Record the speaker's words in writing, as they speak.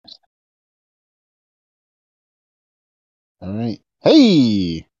All right.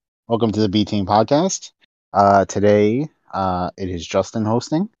 Hey, welcome to the B Team podcast. Today, it is Justin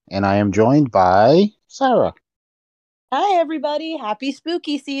hosting, and I am joined by Sarah. Hi, everybody. Happy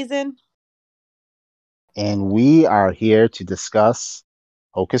spooky season. And we are here to discuss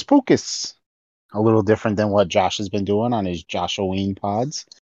Hocus Pocus. A little different than what Josh has been doing on his Joshoween pods.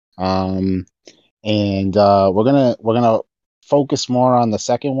 Um, and we're gonna focus more on the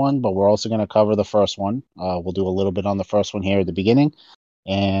second one, but we're also gonna cover the first one. We'll do a little bit on the first one here at the beginning,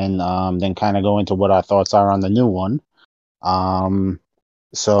 and then kind of go into what our thoughts are on the new one. Um,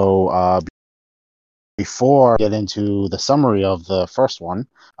 so before I get into the summary of the first one,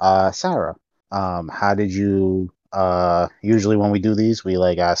 Sarah, how did you usually when we do these, we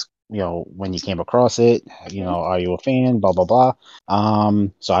like ask, when you came across it, Mhm. are you a fan, blah blah blah.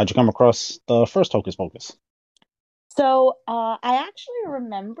 So how'd you come across the first Hocus Pocus? I actually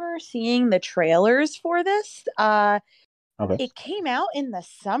remember seeing the trailers for this. Okay. It came out in the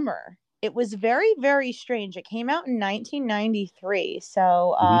summer. It was very, very strange. It came out in 1993.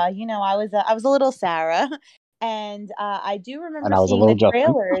 Hmm. I was a little Sarah, and I do And remember I was a seeing the little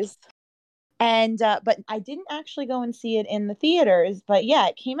Justin. trailers. And but I didn't actually go and see it in the theaters. But yeah,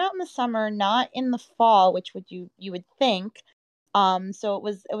 it came out in the summer, not in the fall, which would you would think. So it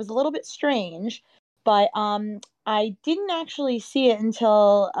was a little bit strange, but I didn't actually see it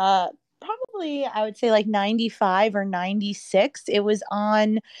until probably I would say like 95 or 96. It was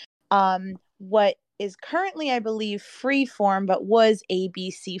on what is currently I believe Freeform, but was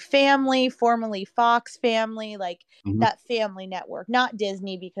ABC Family, formerly Fox Family, like Hmm. that family network, not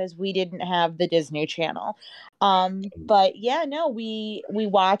Disney because we didn't have the Disney Channel. But yeah, no, we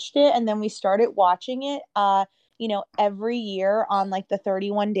watched it and then we started watching it every year on like the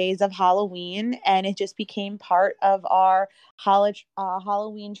 31 days of Halloween, and it just became part of our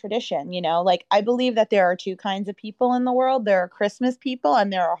Halloween tradition. Like I believe that there are two kinds of people in the world. There are Christmas people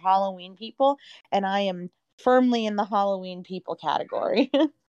and there are Halloween people, and I am firmly in the Halloween people category.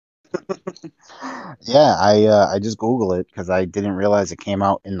 Yeah, I just Googled it because I didn't realize it came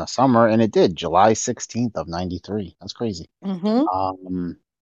out in the summer, and it did, July 16th of 93. That's crazy. Hmm. Um,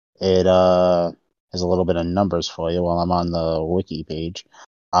 it has a little bit of numbers for you while I'm on the wiki page.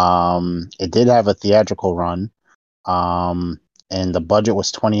 It did have a theatrical run. Um, and the budget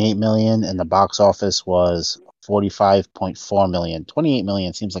was 28 million, and the box office was 45.4 million. 28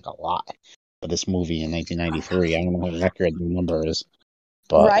 million seems like a lot for this movie in 1993. I don't know what accurate the number is,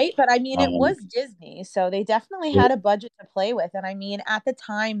 but Right, but I mean it um, was Disney, so they definitely it, had a budget to play with. And I mean at the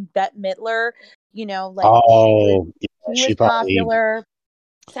time Bette Midler, like oh, yeah, she she was probably, popular.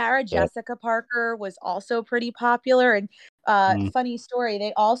 Sarah yeah. Jessica Parker was also pretty popular. And Mm. funny story,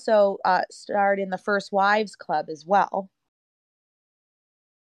 they also starred in the First Wives Club as well.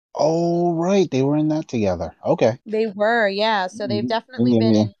 Oh, right, they were in that together. Okay. They were, yeah. So they've definitely Yeah,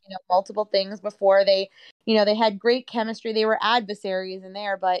 been yeah. in, multiple things before. They had great chemistry. They were adversaries in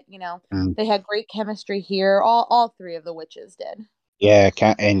there, but Mm. they had great chemistry here. All three of the witches did. Yeah,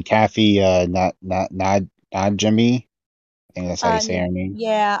 and Kathy, not Jimmy. I think that's how you say her name.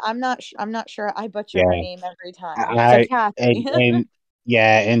 Yeah, I'm not sure. I butcher her Yeah, name every time. So I Kathy. and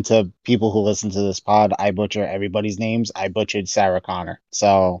yeah, and to people who listen to this pod, I butcher everybody's names. I butchered Sarah Connor,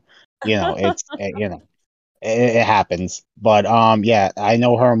 so it's it happens. But yeah, I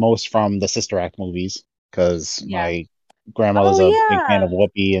know her most from the Sister Act movies because Yeah. my grandmother's Oh a big fan yeah. of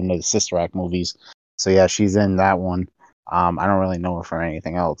Whoopi and the Sister Act movies. So yeah, she's in that one. I don't really know her for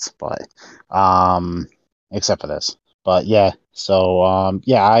anything else, but um, except for this. But yeah, so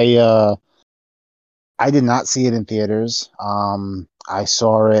yeah, I did not see it in theaters. I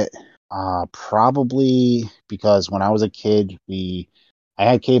saw it probably because when I was a kid, I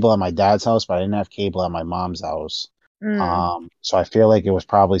had cable at my dad's house, but I didn't have cable at my mom's house. Mm. So I feel like it was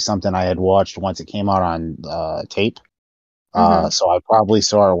probably something I had watched once it came out on tape. Mm-hmm. So I probably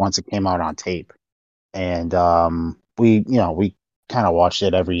saw it once it came out on tape, and we kind of watched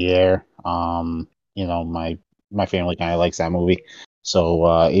it every year. My family kind of likes that movie,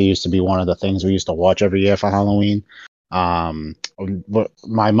 so it used to be one of the things we used to watch every year for Halloween. But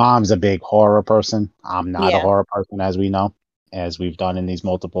my mom's a big horror person. I'm not a Yeah. horror person, as we know, as we've done in these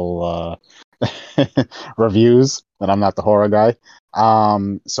multiple reviews. That I'm not the horror guy.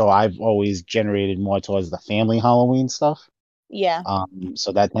 So I've always generated more towards the family Halloween stuff. Yeah.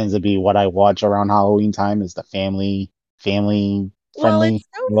 So that tends to be what I watch around Halloween time is the family Well, friendly it's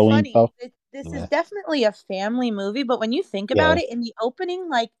so Halloween funny. stuff. This is Yeah, definitely a family movie, but when you think about yeah, it, in the opening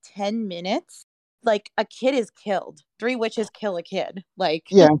like 10 minutes, like a kid is killed. Three witches kill a kid. Like,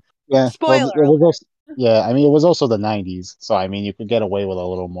 yeah, yeah. Well, it spoiler was alert. also, yeah. I mean, it was also the '90s, so I mean, you could get away with a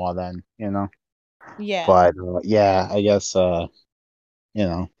little more then. Yeah. But yeah, I guess you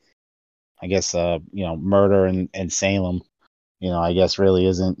know, murder in Salem, I guess really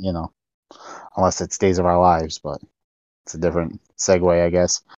isn't, unless it's Days of Our Lives, but it's a different segue, I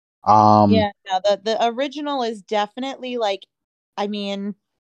guess. Um, Yeah, no, the original is definitely like, I mean,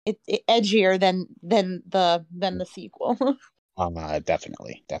 it edgier than the sequel.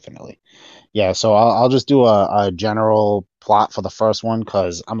 Definitely, definitely. Yeah, so I'll just do a general plot for the first one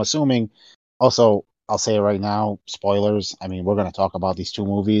because I'm assuming. Also, I'll say it right now, spoilers. I mean, we're gonna talk about these two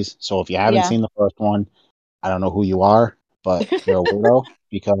movies, so if you haven't Yeah. seen the first one, I don't know who you are, but you're a weirdo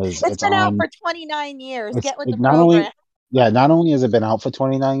because It's it's been out on. for 29 years. It's Get with the it not only program. Yeah, not only has it been out for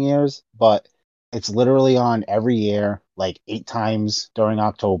 29 years, but it's literally on every year, like 8 times during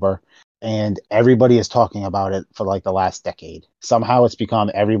October, and everybody is talking about it for like the last decade. Somehow it's become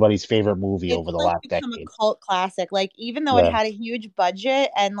everybody's favorite movie It's over the like last become a decade. cult classic. Like even though it Yeah. had a huge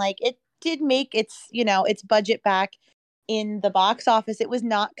budget and like it did make its budget back in the box office, it was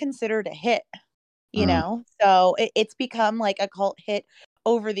not considered a hit. Mm, So it's become like a cult hit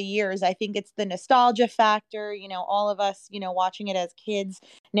over the years. I think it's the nostalgia factor, all of us, watching it as kids,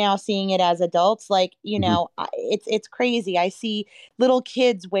 now seeing it as adults, like, mhm, it's crazy. I see little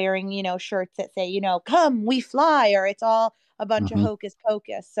kids wearing, shirts that say, come we fly, or it's all a bunch of mhm. hocus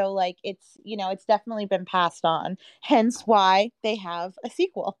pocus. So like it's definitely been passed on, hence why they have a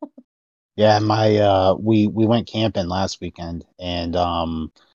sequel. Yeah, we went camping last weekend, and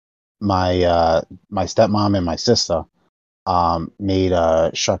my my stepmom and my sister made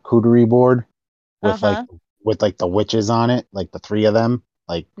a charcuterie board with Uh-huh. like the witches on it, like the three of them,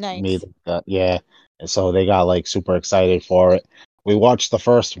 like made Nice. yeah. And so they got like super excited for it. We watched the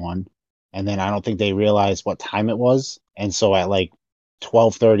first one, and then I don't think they realized what time it was, and so at like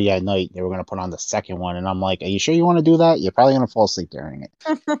 12:30 at night they were gonna put on the second one, and I'm like, "Are you sure you want to do that? You're probably gonna fall asleep during it."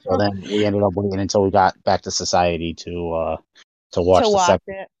 So then we ended up waiting until we got back to society to To watch the watch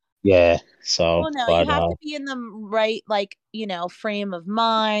second. it. Yeah. So, Well, no, you but have to be in the right, like, frame of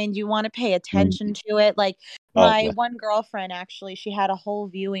mind. You want to pay mm, attention to it. Like, oh my yeah. one girlfriend, actually, she had a whole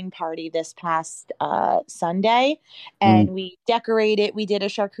viewing party this past Sunday, Mm, and we decorated. We did a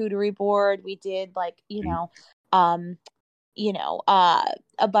charcuterie board. We did, like, mm, um, you know, uh,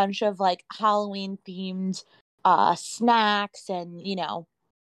 a bunch of like Halloween themed snacks and,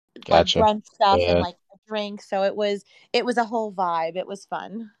 like gotcha. brunch stuff and Yeah. like a drink. So it was a whole vibe. It was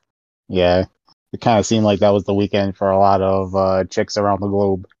fun. Yeah. It kind of seemed like that was the weekend for a lot of chicks around the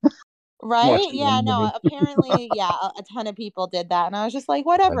globe Right? watching the Yeah, no, movie. apparently, yeah, a ton of people did that. And I was just like,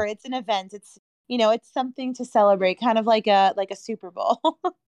 whatever, it's an event. It's something to celebrate, kind of like a Super Bowl.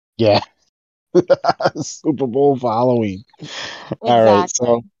 Yeah. Super Bowl for Halloween. All right.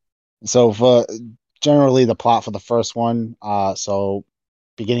 So Exactly. so for generally the plot for the first one,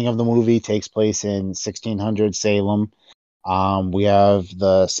 beginning of the movie takes place in 1600 Salem. We have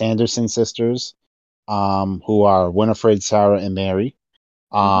the Sanderson sisters, who are Winifred, Sarah, and Mary.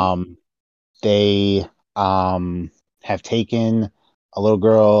 Hmm. Um, they have taken a little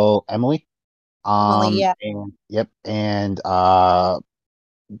girl, Emily. Emily, yeah. And yep, and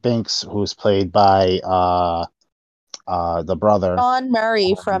Binks, who's played by the brother, Sean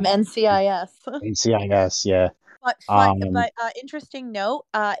Murray from um, NCIS. ACIS, yeah. But fun, Um, but interesting note,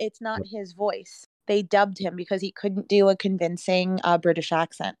 it's not his voice. They dubbed him because he couldn't do a convincing British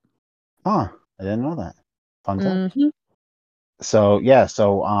accent. huh, I didn't know that. Fun fact. Hmm. So yeah,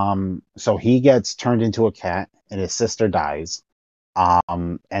 so he gets turned into a cat, and his sister dies.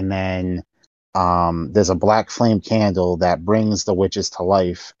 And then there's a black flame candle that brings the witches to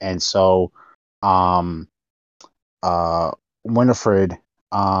life, and so um, uh, Winifred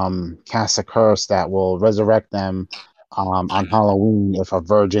casts a curse that will resurrect them on Halloween if a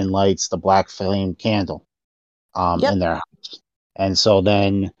virgin lights the black flame candle Yep. in their house. And so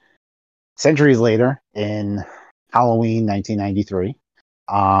then, centuries later, in Halloween 1993,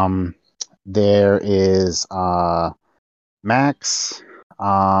 um, there is Max,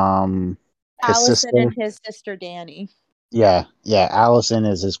 his Allison sister. and his sister Danny. Yeah, yeah. Allison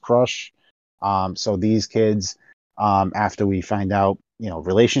is his crush. So these kids, after we find out,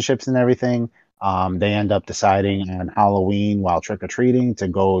 relationships and everything, they end up deciding on Halloween while trick or treating to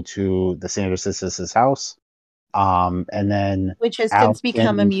go to the Sanders sisters' house. And then Which has since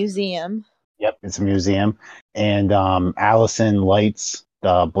become a Allison, museum. yep, it's a museum, and Allison lights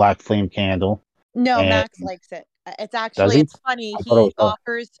the black flame candle, No, and Max likes it. does he? It's funny. I thought it He was her.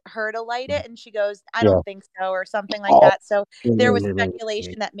 offers her to light it and she goes, I Yeah. don't think so, or something like Oh, that. So wait, there wait, was wait, wait, wait.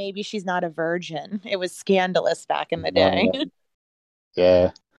 speculation that maybe she's not a virgin. It was scandalous back in the day. Uh,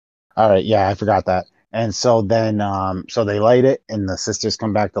 yeah. All right, yeah, I forgot that. And so then, so they light it, and the sisters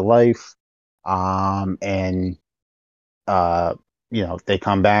come back to life. And uh, they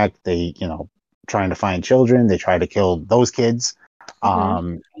come back, trying to find children, they try to kill those kids. Hmm.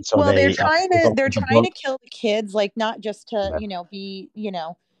 And so Well, they go they're with the trying to book. kill the kids, like not just to,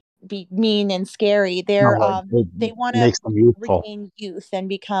 Yeah. be mean and scary. No, like They want it to makes them youthful. regain youth and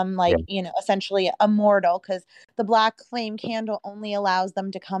become Yeah. like, essentially immortal because the black flame candle only allows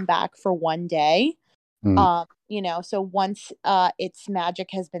them to come back for one day. Mm, So once its magic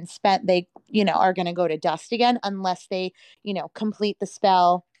has been spent, they, are going to go to dust again unless they, complete the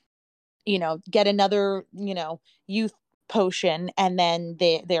spell, get another, youth potion, and then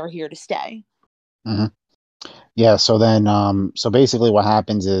they're here to stay. hmm Yeah, so then so basically what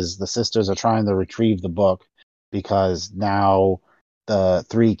happens is the sisters are trying to retrieve the book because now the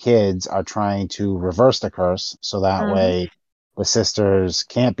three kids are trying to reverse the curse so that Mm-hmm. way the sisters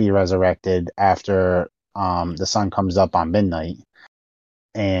can't be resurrected after the sun comes up on midnight.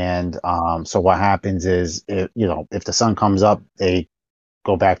 And so what happens is if the sun comes up, they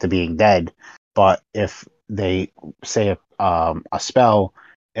go back to being dead. But if they say a spell,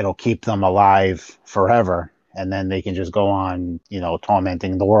 it'll keep them alive forever, and then they can just go on,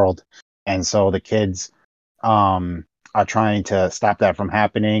 tormenting the world. And so the kids um, are trying to stop that from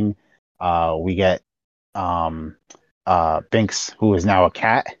happening. We get um, Binks, who is now a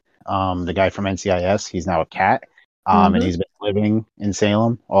cat. The guy from NCIS, he's now a cat, and Mm-hmm. he's been living in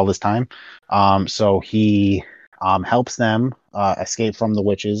Salem all this time. So he helps them escape from the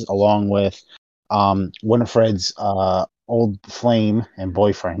witches, along with Winifred's old flame and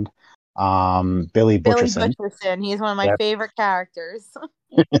boyfriend, Billy Billy Butcherson. Butcherson, he's one of my Yep. favorite characters.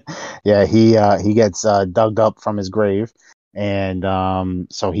 Yeah, he gets dug up from his grave, and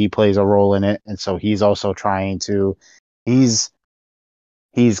so he plays a role in it, and so he's also trying to. He's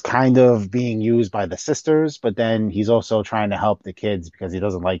he's kind of being used by the sisters, but then he's also trying to help the kids because he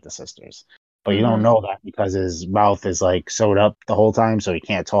doesn't like the sisters. But you don't Mm-hmm. know that because his mouth is like sewed up the whole time, so he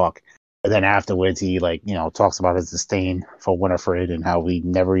can't talk. But then afterwards, he talks about his disdain for Winifred and how he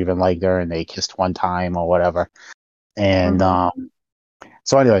never even liked her, and they kissed one time or whatever. And Mm-hmm.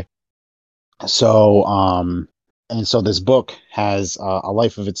 so anyway, so and so this book has a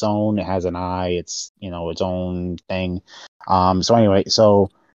life of its own. It has an eye. It's its own thing. So anyway, so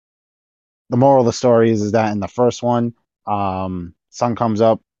the moral of the story is that in the first one, sun comes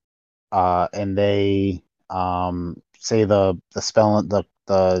up, and they say the spell,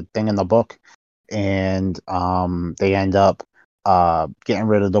 the thing in the book, and they end up getting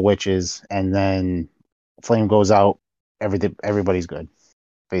rid of the witches, and then flame goes out. Everybody's good.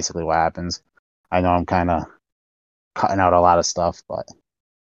 Basically, what happens. I know I'm kind of cutting out a lot of stuff, but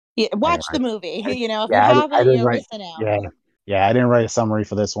Yeah, watch anyway, the movie. I, If you yeah, I haven't, didn't you're write. missing out. Yeah, yeah, I didn't write a summary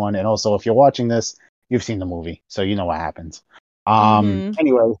for this one. And also, if you're watching this, you've seen the movie, so you know what happens. Mm-hmm.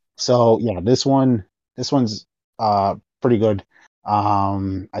 Anyway, so yeah, this one's pretty good.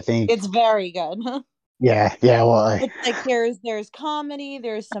 I think, It's very good. yeah, yeah. Well, It's like there's comedy,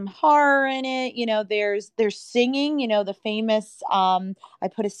 there's some horror in it, there's singing, the famous I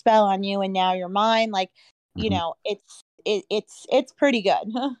put a spell on you and now you're mine. Like, mhm, it's pretty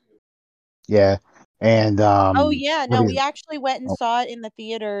good. yeah, and Oh yeah, what no, is? we actually went and Oh, saw it in the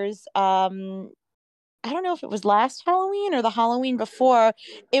theaters. I don't know if it was last Halloween or the Halloween before.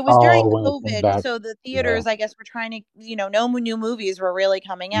 It was during when it came COVID, back, so the yeah, theaters, I guess, were trying to, no new movies were really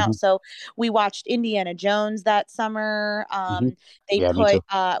coming out. hmm So we watched Indiana Jones that summer. hmm They yeah, me put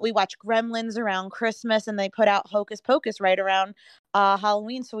too. we watched Gremlins around Christmas, and they put out Hocus Pocus right around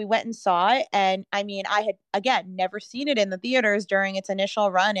Halloween. So we went and saw it, and I mean, I had again never seen it in the theaters during its initial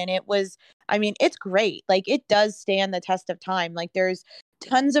run, and it was, I mean, it's great. Like it does stand the test of time. Like there's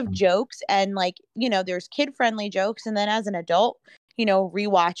tons of jokes, and like there's kid friendly jokes, and then as an adult,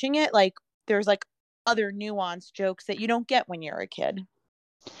 rewatching it, like there's like other nuanced jokes that you don't get when you're a kid.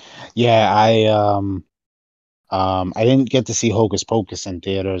 Yeah, I didn't get to see Hocus Pocus in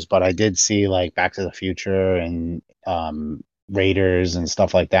theaters, but I did see like Back to the Future and Raiders and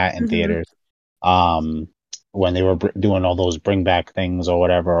stuff like that in Hmm. theaters. Um, when they were doing all those bring back things or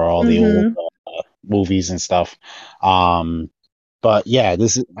whatever, or all the old Hmm. movies and stuff. Um, but yeah,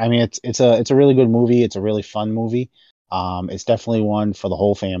 I mean, it's a really good movie. It's a really fun movie. It's definitely one for the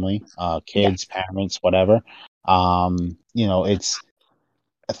whole family, Yeah. kids, parents, whatever. It's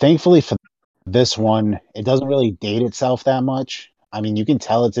thankfully for this one, it doesn't really date itself that much. I mean, you can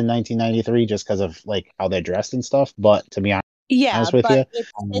tell it's in 1993 just because of like how they're dressed and stuff. But to be Yeah, honest with but you,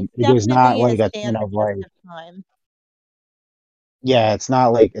 it's it is not definitely a like a thing stand the of test like, of time. yeah, it's not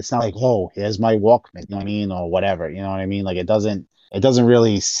like oh, here's my Walkman, you know what I mean, or whatever, you know what I mean. Like it doesn't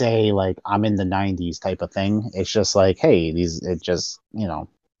really say like I'm in the 90s type of thing. It's just like hey, it just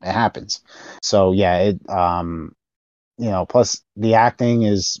It happens. So yeah, plus the acting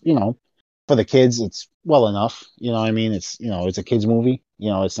is, for the kids, it's well enough. You know what I mean? It's a kids movie.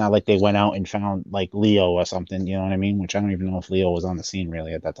 It's not like they went out and found like Leo or something, you know what I mean? Which I don't even know if Leo was on the scene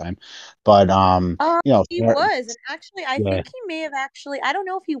really at that time. But He was, and actually, I yeah. think he may have actually. I don't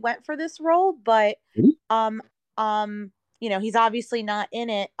know if he went for this role, but um, he's obviously not in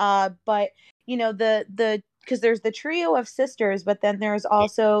it. But the because there's the trio of sisters, but then there's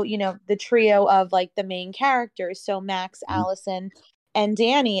also the trio of like the main characters. So Max, Mhm. Allison, and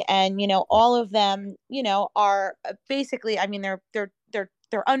Danny, and all of them, are basically. I mean, they're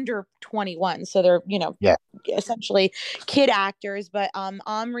under 21, so they're Yeah. essentially kid actors. But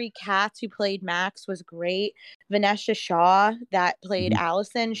Omri Katz, who played Max, was great. Vanessa Shaw, that played Mhm.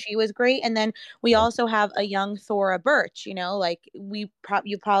 Allison, she was great. And then we Yeah. also have a young Thora Birch. Like you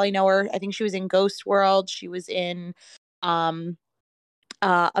probably know her. I think she was in Ghost World. She was in um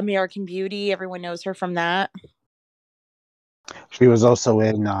American Beauty. Everyone knows her from that. She was also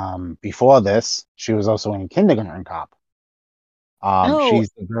in before this, she was also in Kindergarten Cop. Oh, you're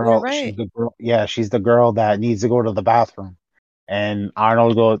She's right. the girl, yeah, she's the girl that needs to go to the bathroom. And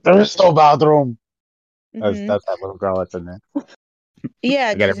Arnold goes, "There is no bathroom." Hmm. That's that little girl that's in there. Yeah,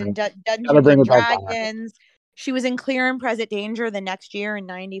 I and she's in gotta Dungeons bring and it back down. Dragons. She was in Clear and Present Danger the next year in Oh,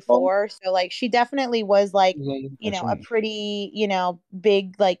 '94. So like she definitely was like, yeah, that's a right. pretty,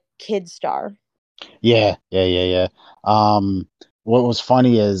 big like kid star. Yeah, yeah, yeah, yeah. Um, what was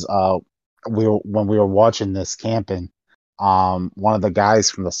funny is when we were watching this camping, one of the guys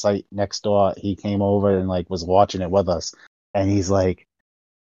from the site next door, he came over and like was watching it with us, and he's like,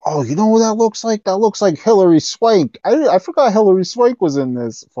 "Oh, you know what that looks like? That looks like Hillary Swank. I forgot Hillary Swank was in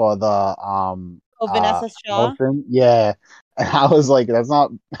this for the Oh, Vanessa Shaw. Wilson." Yeah, and I was like, "That's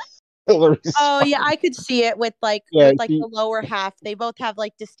not Hillary Oh yeah, Swank." I could see it with like Yeah, the lower half. They both have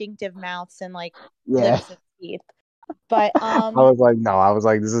like distinctive mouths and like yeah. lips and teeth. But I was like, no, I was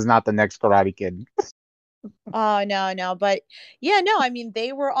like, this is not the next Karate Kid. oh no, no, but yeah, no, I mean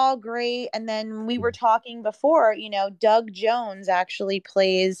they were all great. And then we were talking before, Doug Jones actually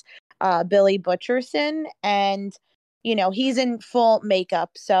plays Billy Butcherson, and he's in full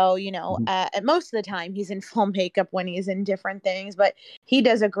makeup. So, at most of the time he's in full makeup when he's in different things, but he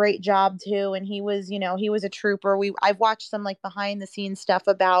does a great job too. And he was a trooper. I've watched some like behind the scenes stuff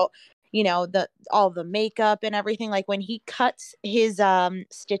about the all the makeup and everything, like when he cuts his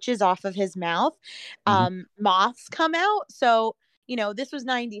stitches off of his mouth, Mhm. moths come out. So this was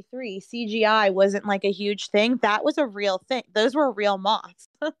 '93. CGI wasn't like a huge thing. That was a real thing. Those were real moths.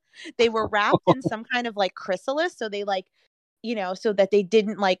 They were wrapped in some kind of like chrysalis, so they like so that they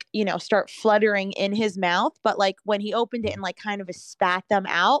didn't like start fluttering in his mouth. But like when he opened it and like kind of spat them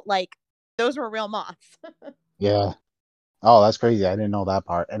out, like those were real moths. Yeah. Oh, that's crazy. I didn't know that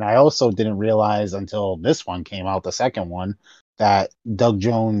part. And I also didn't realize until this one came out, the second one, that Doug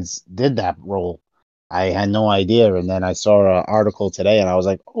Jones did that role. I had no idea. And then I saw an article today and I was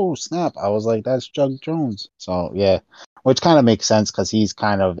like, oh, snap. I was like, that's Doug Jones. So, yeah, which kind of makes sense because he's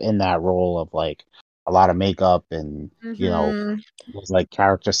kind of in that role of like a lot of makeup and, Hmm. was like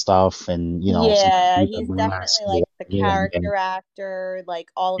character stuff and, some Yeah, people he's bring definitely masks or like the whatever. And then character actor, like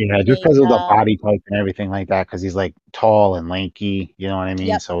all of the yeah, just because of the makeup. body type and everything like that, because he's like tall and lanky, you know what I mean?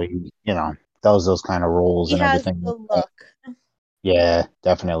 Yep. So he, does those kind of roles He and has everything the like that. look. Yeah,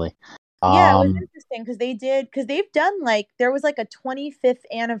 definitely. Yeah, it was Um, interesting because they've done like there was like a 25th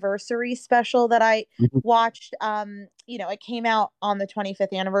anniversary special that I mhm, watched. It came out on the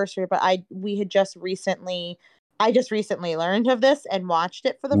 25th anniversary, but I just recently learned of this and watched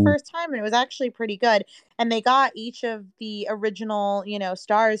it for the mhm. first time, and it was actually pretty good. And they got each of the original,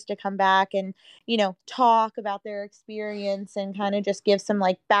 stars to come back and, talk about their experience and kind of just give some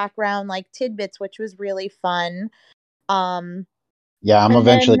like background like tidbits, which was really fun. Um Yeah, and then I'm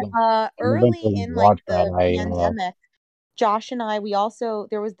early eventually gonna in like watch that. the pandemic, Josh and I, we also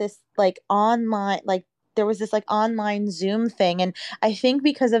there was this like online Zoom thing, and I think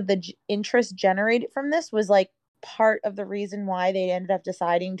because of the interest generated from this was like part of the reason why they ended up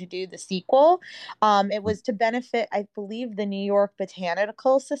deciding to do the sequel. It was to benefit, I believe, the New York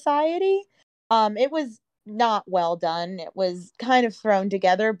Botanical Society. It was not well done. It was kind of thrown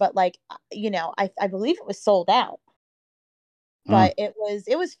together, but like I believe it was sold out, Mm. but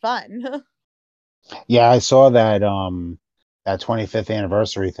it was fun. Yeah, I saw that 25th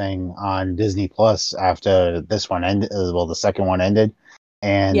anniversary thing on Disney Plus after this one ended. Well, the second one ended,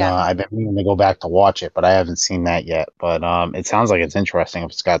 and Yeah. I've been meaning to go back to watch it, but I haven't seen that yet. But it sounds like it's interesting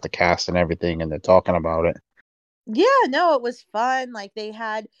if it's got the cast and everything, and they're talking about it. Yeah, no, it was fun. Like they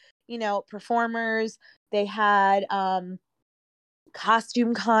had, performers, they had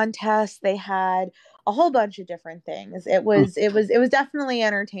costume contests. They had a whole bunch of different things. It Hmm. was it was definitely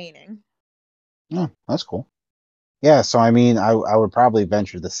entertaining. Yeah, that's cool. Yeah, so I mean, I would probably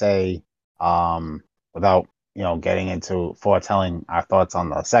venture to say, without getting into foretelling our thoughts on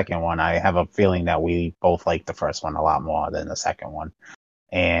the second one, I have a feeling that we both like the first one a lot more than the second one.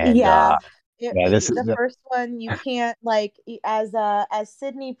 And Yeah. yeah, this is The first one you can't like as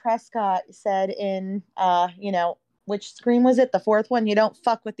Sydney Prescott said in which Scream was it? The fourth one, you don't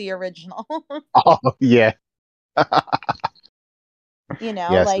fuck with the original. oh yeah,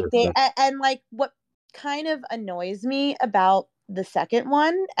 yes, Like yes, they yes. and like what kind of annoys me about the second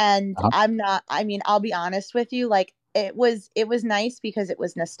one, and Uh-huh. I mean, I'll be honest with you, like it was nice because it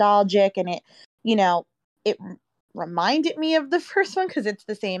was nostalgic and you know it reminded me of the first one because it's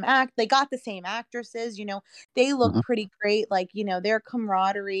the same act. They got the same actresses, they look Mhm, pretty great, like their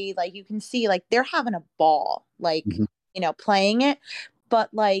camaraderie, like you can see like they're having a ball, like mhm. playing it.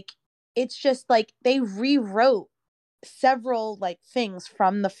 But like it's just like they rewrote several like things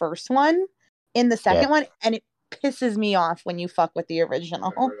from the first one in the Yeah, second one, and it pisses me off when you fuck with the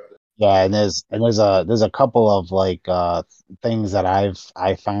original. yeah, and there's a couple of like things that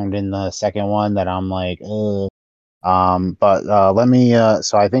I found in the second one that I'm like, ugh. But let me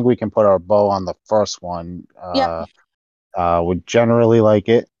so I think we can put our bow on the first one. Yep. Would generally like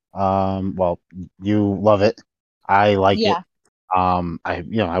it. Well, you love it. I like it. Yeah.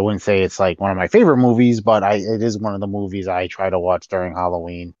 I wouldn't say it's like one of my favorite movies, but it is one of the movies I try to watch during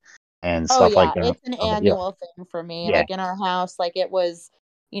Halloween and Oh stuff like yeah, that. it's an Yeah, annual thing for me. yeah, Like in our house, like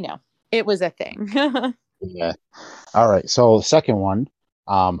you know, it was a thing. yeah. All right. So second one,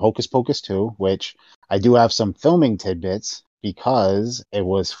 Hocus Pocus 2, which I do have some filming tidbits because it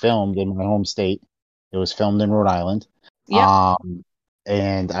was filmed in my home state. It was filmed in Rhode Island. Yep. Um,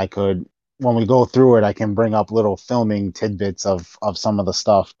 and I could, when we go through it, I can bring up little filming tidbits of some of the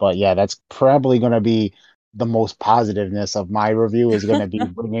stuff. But yeah, that's probably going to be the most positiveness of my review is going to be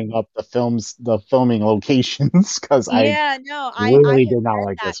bringing up the filming locations because I Yeah, no, I really had did not read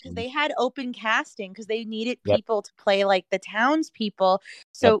like that this because one. they had open casting because they needed Yep. people to play like the townspeople.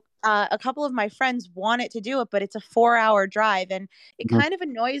 Yep. So a couple of my friends wanted to do it, but it's a 4-hour drive, and it Mhm. kind of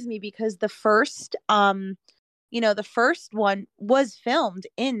annoys me because the first one was filmed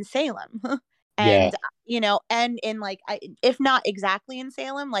in Salem. Yeah. And and in like if not exactly in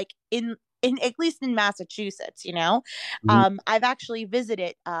Salem, like in at least in Massachusetts. Mhm. I've actually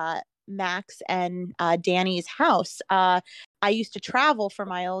visited Max and Danny's house. I used to travel for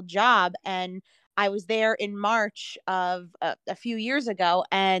my old job, and I was there in March of a few years ago,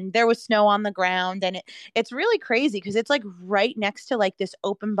 and there was snow on the ground, and it's really crazy because it's like right next to like this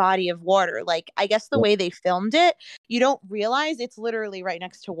open body of water. Like I guess the Yep. way they filmed it, you don't realize it's literally right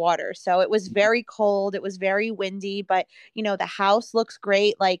next to water. So it was very cold, it was very windy, but the house looks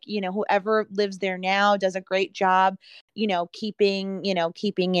great. Like, whoever lives there now does a great job, keeping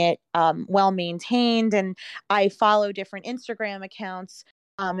it well maintained. And I follow different Instagram accounts,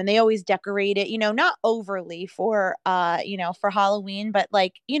 and they always decorate it, not overly for for Halloween, but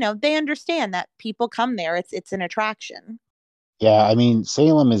like, they understand that people come there. It's an attraction. Yeah, I mean,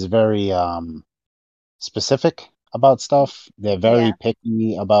 Salem is very specific about stuff. They're very Yeah.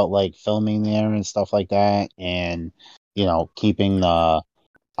 picky about like filming there and stuff like that, and keeping the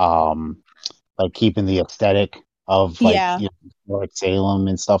um keeping the aesthetic of like Yeah. like Salem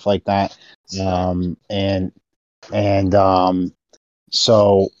and stuff like that. And and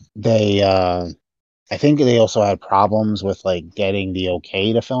so they I think they also had problems with like getting the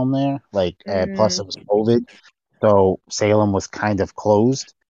okay to film there. Like plus Mm, it was COVID. So Salem was kind of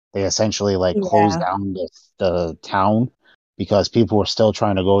closed. They essentially like closed yeah. down the town because people were still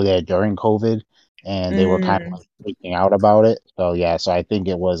trying to go there during COVID and they were kind of Mm, like freaking out about it. So yeah, so I think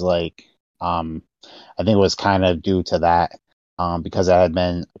it was like I think it was kind of due to that. Because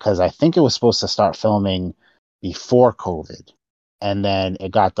I think it was supposed to start filming before COVID and then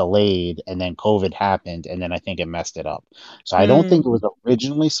it got delayed and then COVID happened and then I think it messed it up. So I don't think it mm. was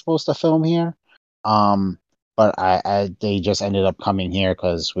originally supposed to film here. Um, but they just ended up coming here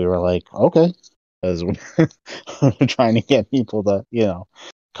because we were like, okay, because we're trying to get people to,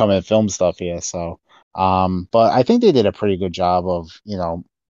 come and film stuff here. So, but I think they did a pretty good job of,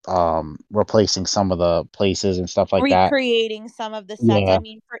 replacing some of the places and stuff like that. Recreating some of the sets. I Yeah.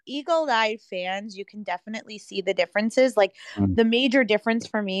 mean, for eagle-eyed fans, you can definitely see the differences. Like Mm. the major difference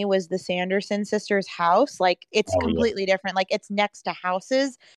for me was the Sanderson sisters' house. Like it's Oh yeah. completely different. Like it's next to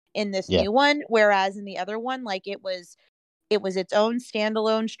houses in this Yeah. new one, whereas in the other one, like it was its own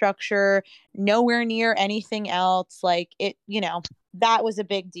standalone structure, nowhere near anything else. Like that was a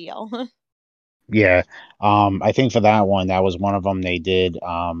big deal. Yeah. I think for that one, that was one of them they did.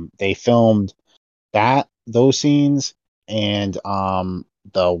 They filmed those scenes and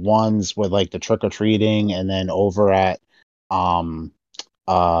the ones with like the trick or treating and then over at um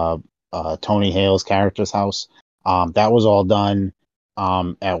uh Tony Hale's character's house. That was all done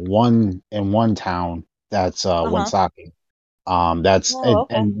at one town that's Uh-huh. Woonsocket. That's Oh,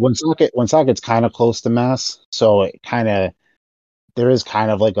 okay. and Woonsocket's kind of close to Mass, so it kind of there is kind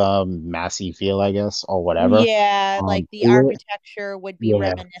of like a Massy feel, I guess, or whatever. Yeah, like the Here, architecture would be yeah,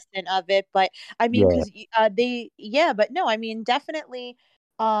 reminiscent of it, but I mean, yeah. because yeah, but no, I mean, definitely,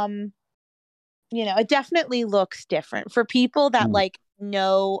 um, it definitely looks different for people that Mm, like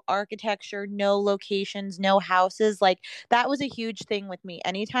know architecture, know locations, know houses. Like that was a huge thing with me.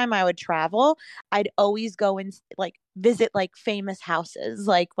 Anytime I would travel, I'd always go and like visit like famous houses.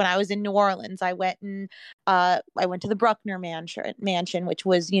 Like when I was in New Orleans, I went to the Bruckner mansion, which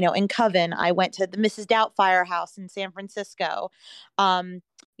was, in Coven. I went to the Mrs. Doubtfire house in San Francisco. Um,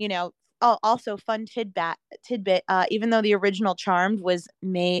 you know, also fun tidbit, even though the original Charmed was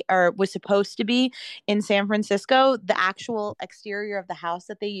supposed to be in San Francisco, the actual exterior of the house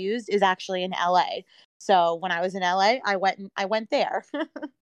that they used is actually in LA. So when I was in LA, I went there.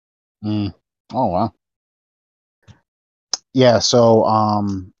 mm. Oh wow. Yeah,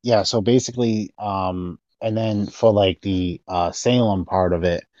 so basically and then for like the Salem part of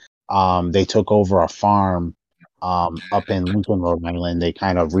it, they took over a farm up in Lincoln, Rhode Island. They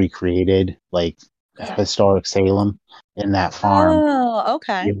kind of recreated like historic Salem in that farm. Oh,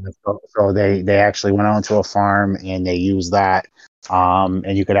 okay. Yeah, so they actually went out to a farm and they used that.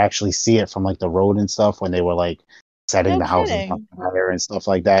 And you could actually see it from like the road and stuff when they were like setting No the houses on kidding. fire and stuff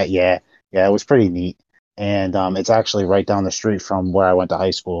like that. Yeah, yeah, it was pretty neat. And it's actually right down the street from where I went to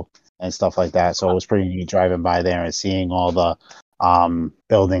high school and stuff like that. So it was pretty neat driving by there and seeing all the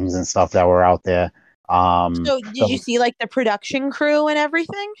buildings and stuff that were out there. So did you So see like the production crew and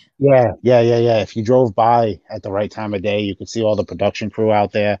everything? yeah. If you drove by at the right time of day, you could see all the production crew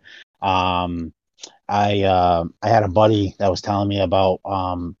out there. Um, I had a buddy that was telling me about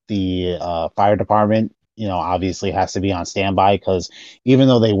the fire department. Obviously has to be on standby because even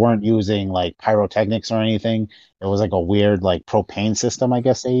though they weren't using like pyrotechnics or anything, it was like a weird like propane system I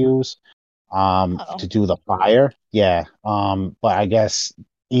guess they use Oh. to do the fire. Yeah. But I guess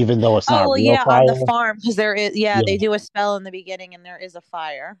even though it's Oh not well, real yeah, on the fire, farm because yeah, they yeah, do a spell in the beginning and there is a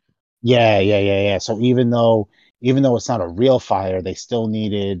fire. yeah. So even though it's not a real fire, they still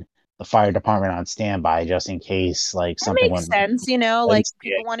needed the fire department on standby just in case like That something makes went. sense, Yeah, like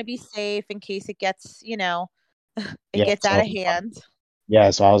people want to be safe in case it gets, it yeah. gets out So of hand. yeah,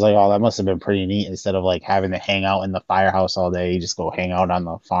 so I was like, oh, that must have been pretty neat. Instead of like having to hang out in the firehouse all day, you just go hang out on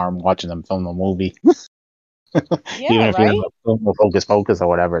the farm watching them film the movie. Yeah, Even if you're in right? the film of Hocus Pocus or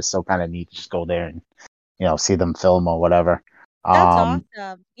whatever, it's still kind of neat to just go there and see them film or whatever. That's Um,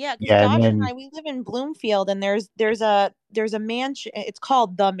 awesome. Yeah, because yeah, and Josh and then I, we live in Bloomfield, and there's a mansion. It's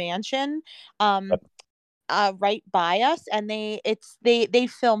called the Mansion, um, right by us, and they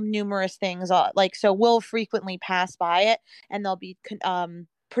film numerous things. Like so, we'll frequently pass by it, and there'll be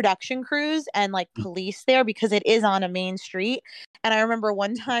production crews and like police there because it is on a main street. And I remember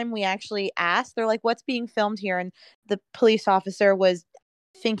one time we actually asked, they're like, "What's being filmed here?" And the police officer was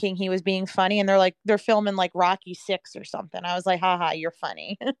thinking he was being funny, and they're like, they're filming like Rocky 6 or something. I was like, haha, you're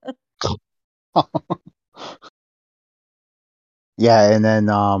funny. yeah, and then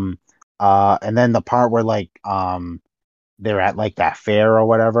the part where like they're at like that fair or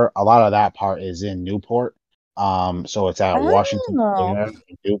whatever. A lot of that part is in Newport. So it's at Washington Oh. Square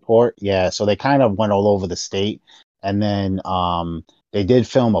in Newport. Yeah, so they kind of went all over the state, and then they did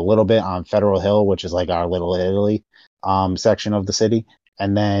film a little bit on Federal Hill, which is like our Little Italy section of the city,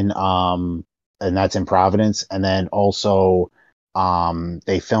 and then and that's in Providence, and then also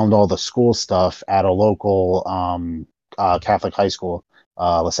they filmed all the school stuff at a local Catholic high school,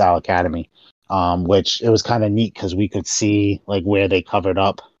 LaSalle Academy, which it was kind of neat because we could see like where they covered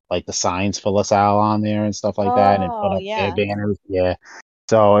up like the signs for LaSalle on there and stuff like that, and put Oh, up their yeah. banners. Yeah,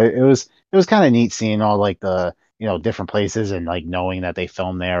 so it was kind of neat seeing all like the different places and like knowing that they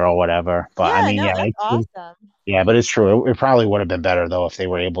filmed there or whatever. But I Yeah, mean, no, yeah, that's awesome. yeah, but it's true. It probably would have been better though if they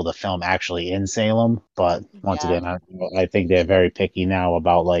were able to film actually in Salem. But once Yeah. again, I think they're very picky now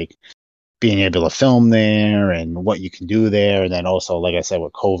about like being able to film there and what you can do there. And then also, like I said,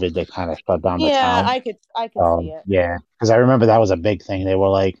 with COVID, they kind of shut down the Yeah, town. I could see it. Yeah, because I remember that was a big thing. They were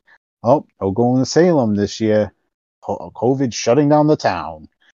like, "Oh, no going to Salem this year. COVID shutting down the town,"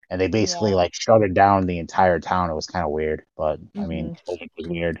 and they basically Yeah. like shuttered down the entire town. It was kind of weird, but I mean, Hmm. COVID was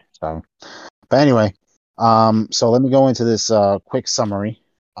weird. So, but anyway, so let me go into this quick summary.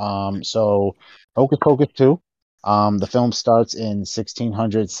 So Hocus Pocus 2. The film starts in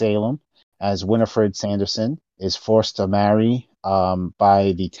 1600 Salem as Winifred Sanderson is forced to marry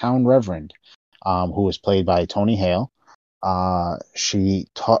by the town reverend, who is played by Tony Hale. She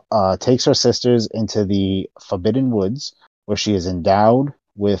takes her sisters into the Forbidden Woods, where she is endowed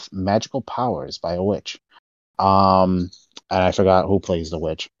with magical powers by a witch. Um, and I forgot who plays the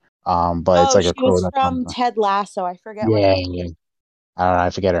witch. But it's Oh, like a she crow was that comes. from Ted Lasso. I forget what Yeah, her yeah. I don't know, I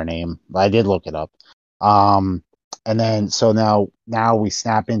forget her name, but I did look it up. Um, and then so now we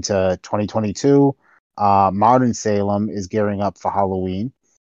snap into 2022. Modern Salem is gearing up for Halloween.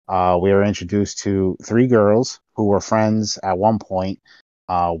 We are introduced to three girls who were friends at one point.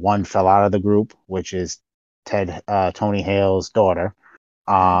 One fell out of the group, which is Tony Hale's daughter,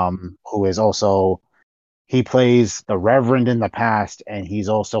 Mm, who is also he plays the Reverend in the past, and he's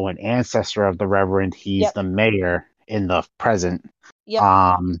also an ancestor of the Reverend. He's yep, the mayor in the present. yep,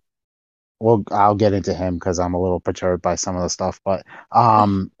 Um, well, I'll get into him because I'm a little perturbed by some of the stuff. But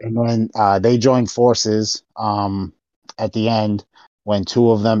and then they join forces at the end when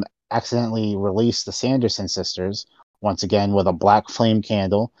two of them accidentally release the Sanderson sisters once again with a black flame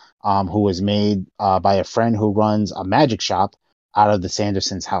candle, who was made by a friend who runs a magic shop out of the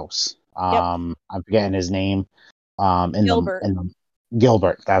Sandersons' house. yep. I'm forgetting his name. Gilbert. In the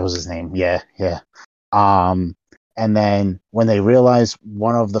Gilbert, that was his name. Yeah, yeah. Um, and then when they realize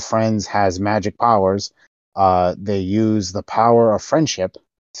one of the friends has magic powers, they use the power of friendship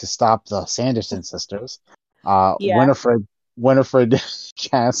to stop the Sanderson sisters. Uh, Yeah, Winifred Winifred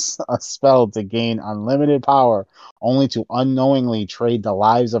casts a spell to gain unlimited power, only to unknowingly trade the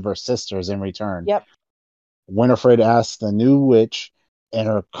lives of her sisters in return. yep, Winifred asks the new witch and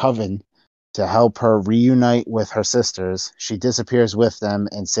her coven to help her reunite with her sisters. She disappears with them,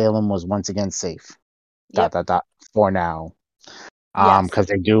 and Salem was once again safe. Dot yep. dot dot. For now, Yes. because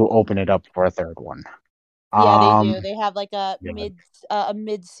they do open it up for a third one. Yeah, they Um, do. They have like yeah. a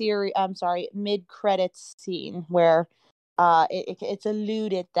mid series. I'm sorry, mid credits scene where it's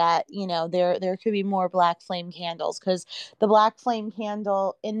alluded that there could be more black flame candles because the black flame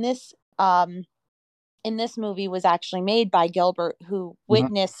candle in this movie was actually made by Gilbert, who Mhm.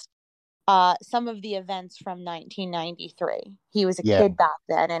 witnessed some of the events from 1993. He was a Yeah, kid back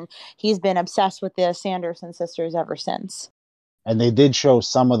then, and he's been obsessed with the Sanderson sisters ever since. and they did show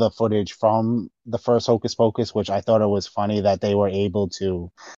some of the footage from the first Hocus Pocus, which I thought it was funny that they were able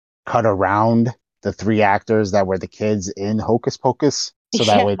to cut around the three actors that were the kids in Hocus Pocus, so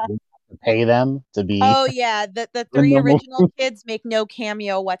that Yeah. way they didn't have to pay them to be Oh yeah, the in three the original movie. kids make no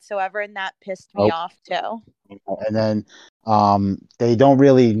cameo whatsoever, and that pissed me Oh, off too. and then they don't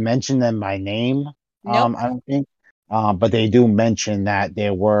really mention them by name. Nope. I don't think, but they do mention that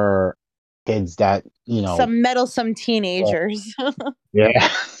there were kids that Some meddlesome yeah, teenagers. yeah.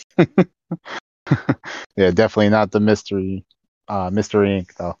 Yeah, definitely not the mystery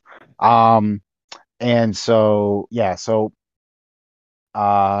ink though. Um, and so yeah, so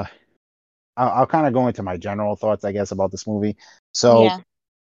uh, I'll kind of go into my general thoughts, I guess, about this movie. So Yeah.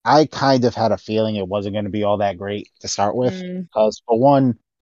 I kind of had a feeling it wasn't going to be all that great to start with, Mm. because for one,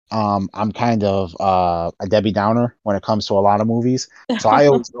 I'm kind of a Debbie Downer when it comes to a lot of movies. So I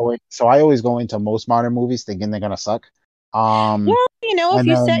always go into most modern movies thinking they're gonna suck. Um, Well, if and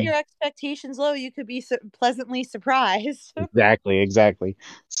you set your then expectations low, you could be pleasantly surprised. exactly.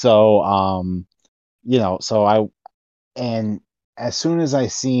 So so I and as soon as I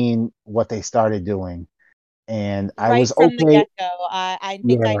seen what they started doing, and I Right was from the okay. get go, I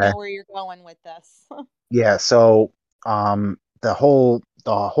think I Yeah, know where you're going with this. yeah. So the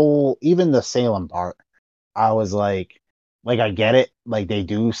whole even the Salem part, I was like I get it, like they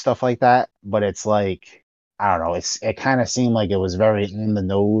do stuff like that, but it's like I don't know, it kind of seemed like it was very in the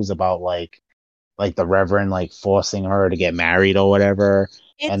nose about like the Reverend like forcing her to get married or whatever,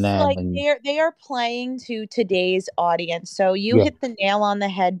 and It's like then they are playing to today's audience. So you yeah, hit the nail on the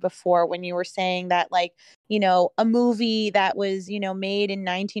head before when you were saying that a movie that was, made in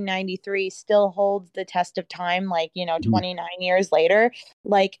 1993 still holds the test of time like, mhm, 29 years later.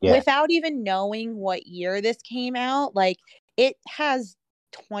 Like yeah, without even knowing what year this came out, like it has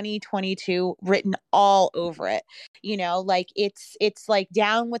 2022 written all over it. Like it's like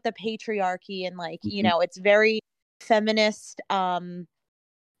down with the patriarchy and like, mhm. it's very feminist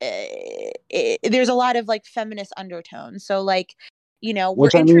there's a lot of like feminist undertones. So like, we're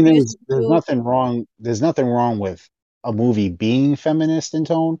Which I mean, introduced there's to, nothing wrong. There's nothing wrong with a movie being feminist in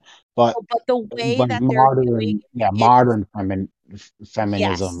tone, but but the way like that they're doing modern, yeah, it, modern feminism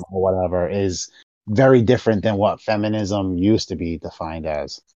yes, or whatever is very different than what feminism used to be defined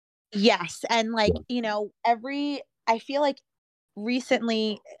as. yes, and like Yeah. every I feel like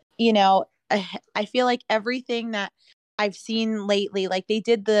recently, you know. I feel like everything that I've seen lately, like they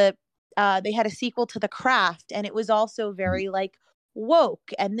had a sequel to The Craft, and it was also very like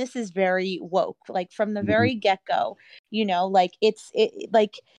woke, and this is very woke, like from the Mhm. very get-go, like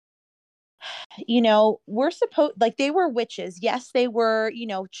like we're supposed like they were witches. Yes, they were,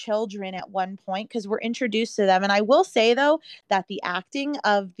 children at one point because we're introduced to them. And I will say though that the acting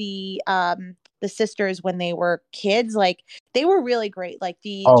of the sisters when they were kids, like they were really great. Like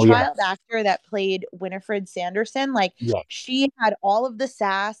the Oh yeah, child actor that played Winifred Sanderson, like yeah. she had all of the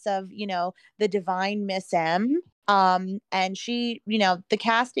sass of, the divine Miss M. And she, the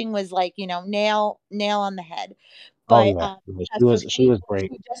casting was like, nail on the head. Oh But yeah. Yeah, yeah, She so was she was great.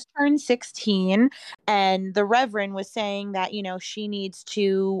 she just turned 16, and the reverend was saying that, she needs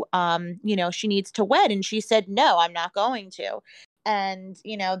to wed, and she said, "No, I'm not going to." And,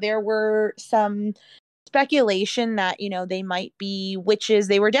 there were some speculation that, they might be witches.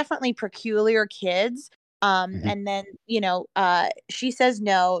 They were definitely peculiar kids. Mhm. And then, she says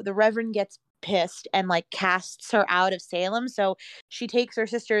no. The Reverend gets pissed and like casts her out of Salem. So she takes her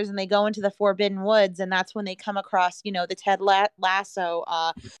sisters and they go into the Forbidden Woods, and that's when they come across, the Lasso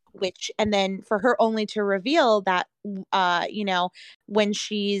witch. And then for her only to reveal that, when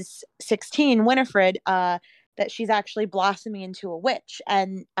she's 16, Winifred, that she's actually blossoming into a witch.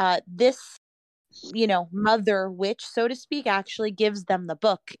 And this mother witch, so to speak, actually gives them the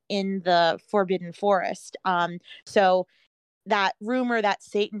book in the Forbidden Forest. So that rumor that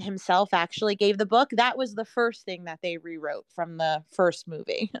Satan himself actually gave the book, that was the first thing that they rewrote from the first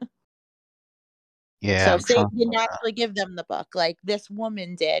movie. Yeah, So I'm trying. Satan didn't actually give them the book, like this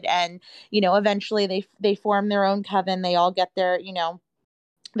woman did. And, eventually they form their own coven. They all get their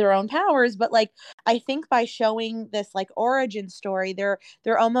own powers. But like I think by showing this like origin story, they're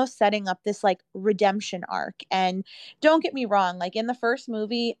almost setting up this like redemption arc. And don't get me wrong, like in the first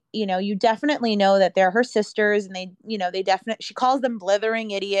movie, you definitely know that they're her sisters, and they definitely, she calls them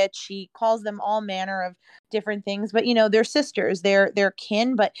blithering idiots, she calls them all manner of different things. But they're sisters, they're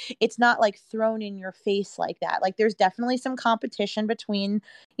kin, but it's not like thrown in your face like that. Like there's definitely some competition between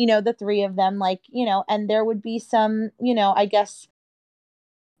the three of them, like, and there would be some, I guess,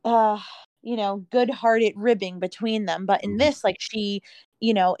 uh good-hearted ribbing between them. But in Mhm. this, like she,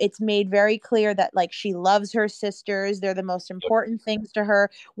 it's made very clear that like she loves her sisters, they're the most Yep. important things to her,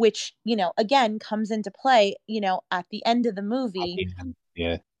 which, again comes into play, at the end of the movie.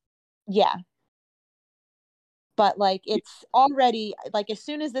 Yeah. Yeah. But like it's already like as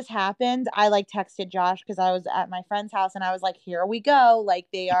soon as this happened, I like texted Josh because I was at my friend's house, and I was like, here we go. Like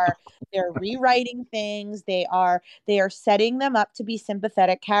they're rewriting things. They are setting them up to be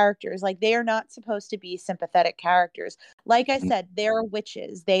sympathetic characters. Like they are not supposed to be sympathetic characters. Like I Mhm. said, they're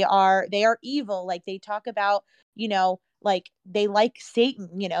witches. They are evil. Like they talk about, like they like Satan,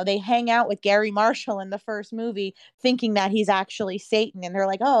 they hang out with Gary Marshall in the first movie thinking that he's actually Satan, and they're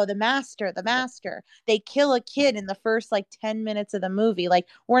like, "Oh, the master, the master." They kill a kid in the first like 10 minutes of the movie. Like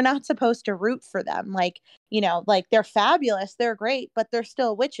we're not supposed to root for them. Like, like they're fabulous, they're great, but they're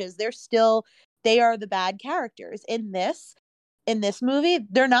still witches. They are the bad characters. In this movie,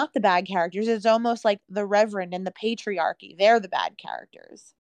 they're not the bad characters. It's almost like the Reverend and the patriarchy. They're the bad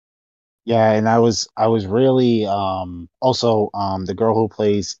characters. Yeah, and I was really also the girl who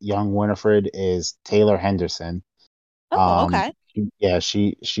plays young Winifred is Taylor Henderson. Oh, okay. Yeah,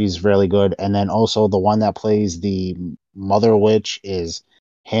 she's really good. And then also the one that plays the Mother Witch is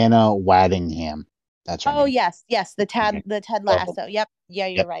Hannah Waddingham. That's her Oh, name. yes, yes, the Okay. Ted So, Lasso. Yep. Yeah,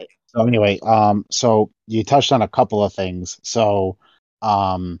 you're yep. right. So anyway, so you touched on a couple of things. So,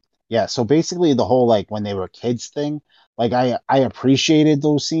 um, yeah, so basically the whole like when they were kids thing, like I appreciated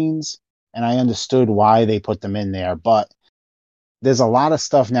those scenes and I understood why they put them in there, but there's a lot of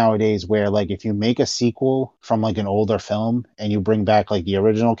stuff nowadays where like if you make a sequel from like an older film and you bring back like the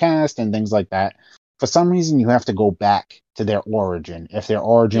original cast and things like that, for some reason you have to go back to their origin if their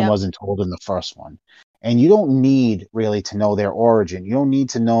origin Yep. wasn't told in the first one. And you don't need really to know their origin. You don't need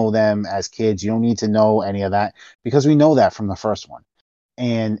to know them as kids. You don't need to know any of that because we know that from the first one.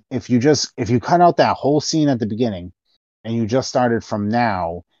 And if you cut out that whole scene at the beginning and you just started from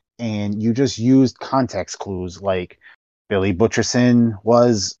now and you just used context clues like Billy Butcherson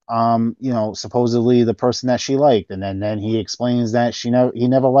was, supposedly the person that she liked, and then he explains that he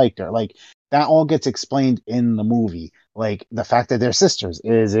never liked her. Like that all gets explained in the movie. Like the fact that they're sisters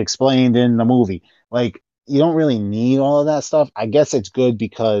is explained in the movie. Like you don't really need all of that stuff. I guess it's good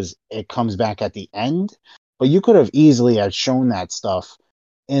because it comes back at the end, but you could have easily had shown that stuff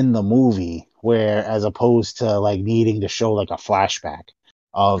in the movie, where as opposed to like needing to show like a flashback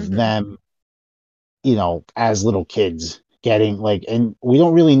of Hmm. them, as little kids getting like, and we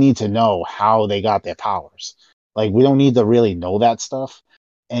don't really need to know how they got their powers. Like, we don't need to really know that stuff.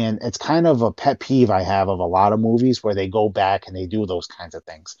 And it's kind of a pet peeve I have of a lot of movies where they go back and they do those kinds of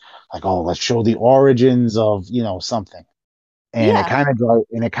things. Like, oh, let's show the origins of, something. And Yeah.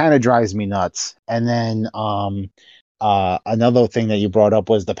 it kind of drives me nuts. And then another thing that you brought up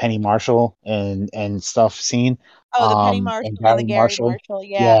was the Penny Marshall and stuff scene. Oh, the Penny And Marshall and the Gary Gary Marshall. Marshall.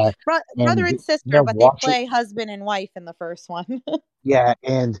 Yeah. Yeah. Brother And and sister, they're but they watching. play husband and wife in the first one. Yeah,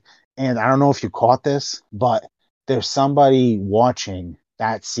 and I don't know if you caught this, but there's somebody watching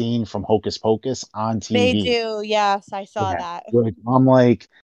that scene from Hocus Pocus on They TV. do. Yes, I saw Yeah. that. Which I'm like,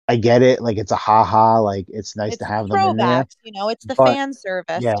 I get it, like it's a ha-ha, like it's nice to It's have them in there. throwbacks, it's the But fan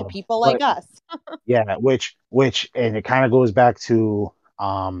service yeah, to people like but us. yeah, which and it kind of goes back to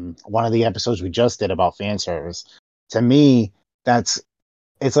one of the episodes we just did about fan service. To me, that's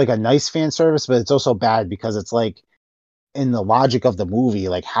it's like a nice fan service, but it's also bad because it's like in the logic of the movie,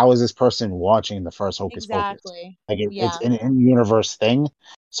 like how is this person watching the first Hocus Pocus? Exactly. Like it's Yeah. an in-universe thing,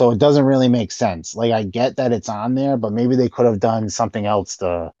 so it doesn't really make sense. Like I get that it's on there, but maybe they could have done something else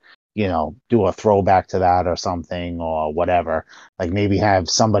to, do a throwback to that or something or whatever. Like maybe have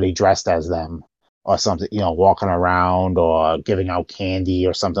somebody dressed as them or something, walking around or giving out candy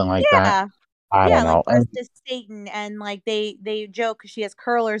or something like that. Yeah. I Yeah, don't like know. dressed as Satan and like they joke 'cause she has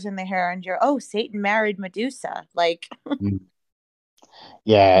curlers in the hair and you're, oh, Satan married Medusa. Like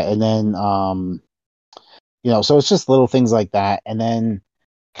Yeah, and then so it's just little things like that. And then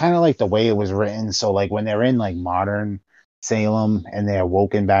kind of like the way it was written. So like when they're in like modern Salem and they're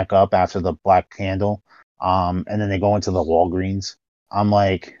woken back up after the Black Candle, and then they go into the Walgreens. I'm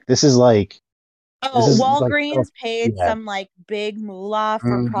like, this oh, is like stuff. Walgreens paid Yeah. some like big moolah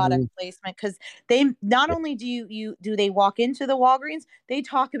for product Hmm. placement because they not only do they walk into the Walgreens, they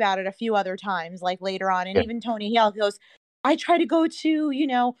talk about it a few other times, like later on. And Yeah. even Tony Hale goes, I try to go to,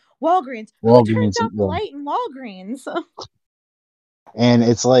 Walgreens. Who turns Walgreens. out the Yeah. light in Walgreens? And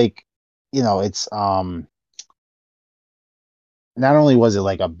it's like, it's not only was it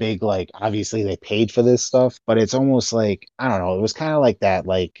like a big obviously they paid for this stuff, but it's almost like I don't know, it was kind of like that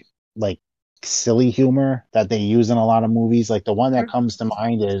like silly humor that they use in a lot of movies. Like the one that comes to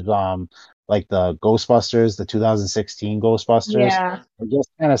mind is like the Ghostbusters, the 2016 Ghostbusters. Yeah. It just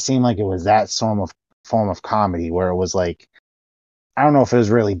kind of seemed like it was that form of comedy where it was like I don't know if it was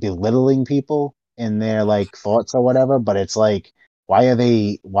really belittling people in their like thoughts or whatever, but it's like why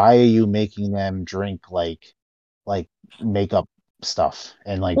are you making them drink like makeup stuff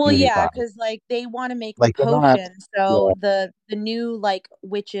and like Well, beauty yeah, products? because like they want to make the Like they're not. potion, Yeah. so the new like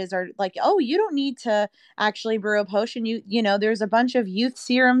witches are like, oh, you don't need to actually brew a potion. There's a bunch of youth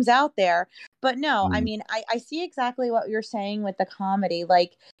serums out there. But no, I Mm, mean, I see exactly what you're saying with the comedy.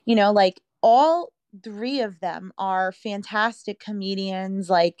 Like, like all three of them are fantastic comedians.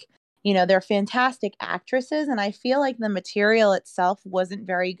 Like, they're fantastic actresses, and I feel like the material itself wasn't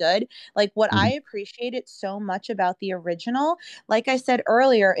very good. Like, what I mm, appreciated so much about the original, like I said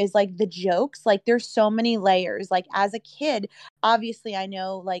earlier, is like the jokes. Like there's so many layers. Like as a kid, obviously I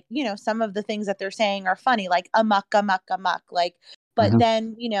know like, some of the things that they're saying are funny, like amuck, amuck, amuck. Like, but mhm.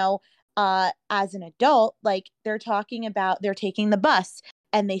 then, as an adult, like they're taking the bus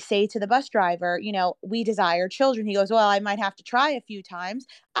and they say to the bus driver, we desire children. He goes, well, I might have to try a few times.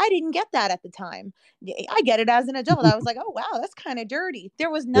 I didn't get that at the time. I get it as an adult. I was like, oh, wow, that's kind of dirty. There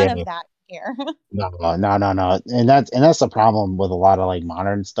was none Yeah. of that here. No, no, no, no. And that's the problem with a lot of like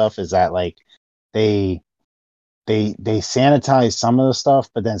modern stuff is that like they they sanitize some of the stuff,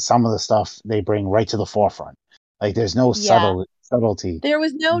 but then some of the stuff they bring right to the forefront. Like there's no Yeah. subtlety There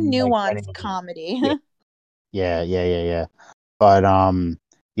was no in like any nuanced of it. comedy. Yeah, yeah, yeah, yeah, yeah. But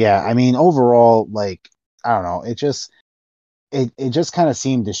yeah, I mean overall, like I don't know, it just kind of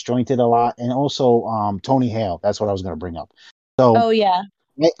seemed disjointed a lot, and also Tony Hale. That's what I was gonna bring up. So Oh yeah.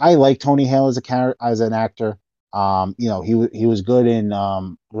 I like Tony Hale as a character as an actor. He was good in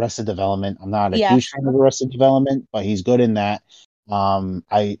Arrested Development. I'm not a huge Yes. fan of Arrested Development, but he's good in that. I'm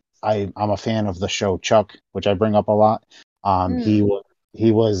a fan of the show Chuck, which I bring up a lot. Mm.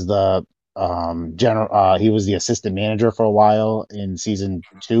 He was the general. He was the assistant manager for a while in season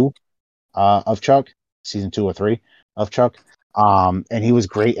two of Chuck, season two or three of Chuck. And he was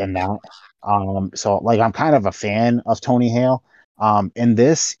great in that. So like I'm kind of a fan of Tony Hale. In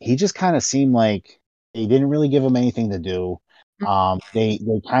this, he just kind of seemed like they didn't really give him anything to do. They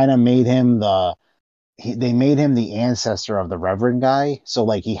kind of made him they made him the ancestor of the Reverend guy. So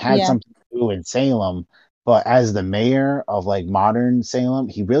like he had Yeah. something to do in Salem, but as the mayor of like modern Salem,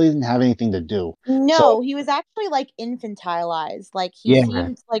 he really didn't have anything to do. So No, he was actually like infantilized. Like he yeah,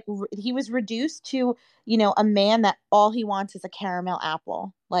 seemed like he was reduced to, a man that all he wants is a caramel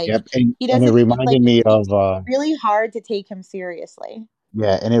apple. Like yep, and it he reminded it me makes of it really hard to take him seriously.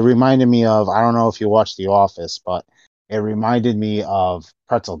 yeah, and it reminded me of I don't know if you watched The Office, but it reminded me of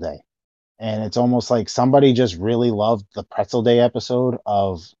Pretzel Day. And it's almost like somebody just really loved the Pretzel Day episode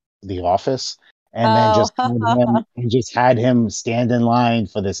of The Office, and then Oh, just had him stand in line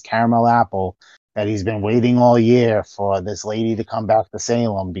for this caramel apple that he's been waiting all year for this lady to come back to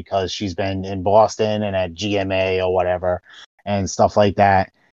Salem because she's been in Boston and at GMA or whatever and stuff like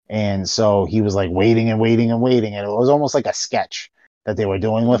that. And so he was like waiting and waiting and waiting, and it was almost like a sketch that they were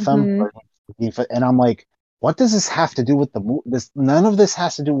doing with him. hmm And I'm like, what does this have to do with the movie? This none of this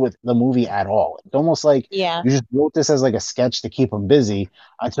has to do with the movie at all. It's almost like yeah, you just wrote this as like a sketch to keep him busy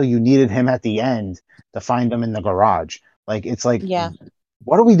until you needed him at the end to find him in the garage. Like it's like, yeah,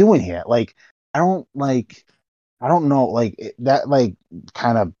 what are we doing here? Like I don't know, that like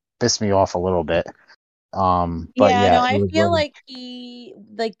kind of pissed me off a little bit. But yeah. yeah, No, it I was feel like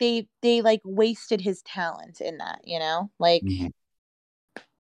like they like wasted his talent in that. Like mhm.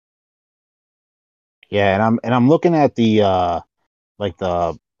 Yeah, and I'm looking at the like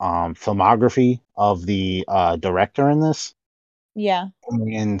the filmography of the director in this, yeah,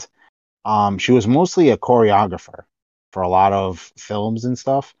 and she was mostly a choreographer for a lot of films and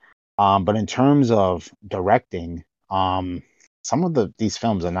stuff. But in terms of directing, some of these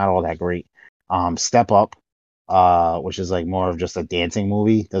films are not all that great. Step Up, which is like more of just a dancing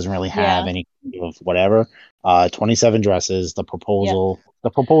movie, doesn't really have yeah, any kind of whatever. 27 Dresses, The yeah. Proposal. The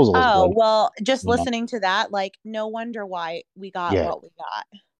Proposal is Oh, good. well, just You know? listening to that, like, no wonder why we got Yeah. what we got.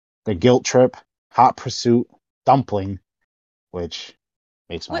 The Guilt Trip, Hot Pursuit, Dumpling, which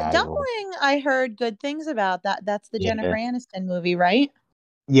makes my What eyes roll. Dumpling, I heard good things about that. That's the Yeah. Jennifer Aniston movie, right?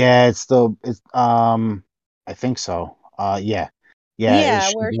 Yeah, it's I think so. Yeah. Yeah, Yeah,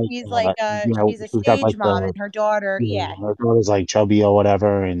 she where does she's like she's a she's got stage like mom the and her daughter, yeah, her daughter's like chubby or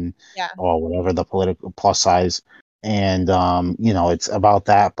whatever and yeah. or whatever the political plus size. And it's about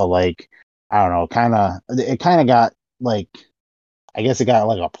that, but like I don't know, it kind of got like I guess it got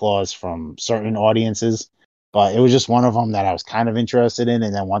like applause from certain audiences, but it was just one of them that I was kind of interested in.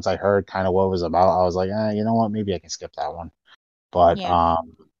 And then once I heard kind of what it was about, I was like, you know what, maybe I can skip that one. But Yeah.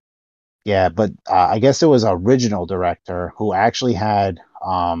 yeah, but I guess it was original director who actually had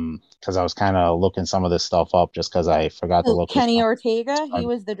because I was kind of looking some of this stuff up just because I forgot to Who, look this Kenny up. Ortega, he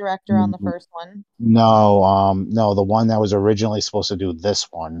was the director on the Mm, first one. no, the one that was originally supposed to do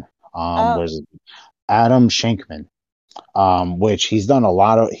this one Oh, was Adam Shankman, which he's done a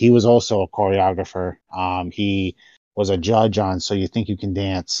lot of. He was also a choreographer. He was a judge on So You Think You Can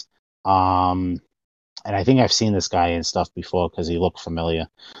Dance. Um, and I think I've seen this guy in stuff before because he looked familiar.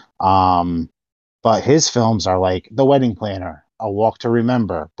 Um, but his films are like The Wedding Planner, A Walk to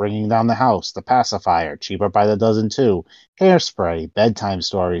Remember, Bringing Down the House, The Pacifier, Cheaper by the Dozen Too, Hairspray, Bedtime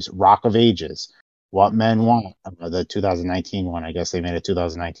Stories, Rock of Ages, What Men Want, the 2019 one. I guess they made a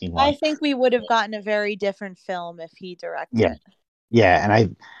 2019 I one. think we would have gotten a very different film if he Yeah, directed. yeah, and I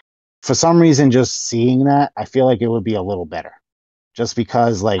for some reason just seeing that, I feel like it would be a little better. Just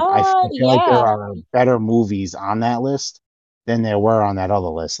because like I feel like there Yeah, are better movies on that list than there were on that other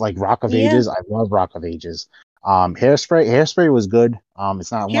list. Like Rock of yeah. Ages, I love Rock of Ages. Hairspray was good.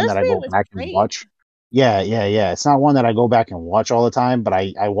 It's not one that I Hairspray go was back and great. watch. Yeah. It's not one that I go back and watch all the time, but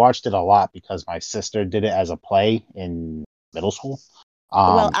I watched it a lot because my sister did it as a play in middle school.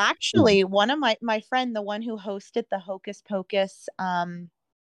 Well, Um, actually, one of my friend, the one who hosted the Hocus Pocus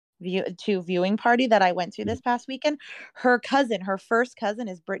viewing party that I went to this past weekend, her first cousin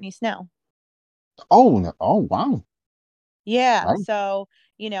is Brittany Snow. oh wow, Yeah, right.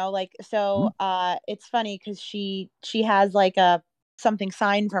 so it's funny because she has like a something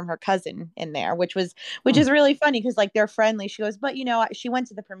signed from her cousin in there, which Hmm. is really funny because like they're friendly. She goes, but she went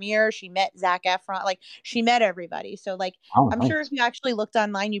to the premiere, she met Zac Efron, like she met everybody. So like Oh, I'm sure if nice. you actually looked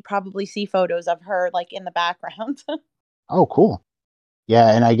online, you probably see photos of her like in the background. Oh, cool.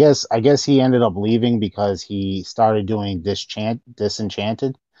 Yeah, and I guess he ended up leaving because he started doing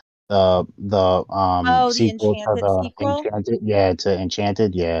Disenchanted, the Oh, the sequel to Enchanted the sequel. Enchanted, yeah, to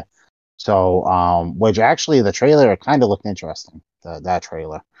Enchanted, yeah. So which actually the trailer kind of looked interesting, that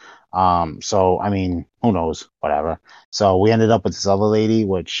trailer. So I mean, who knows, whatever. So we ended up with this other lady,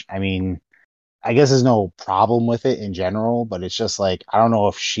 which I mean, I guess there's no problem with it in general, but it's just like I don't know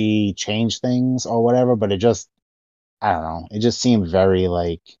if she changed things or whatever, but it just I don't know. It just seemed very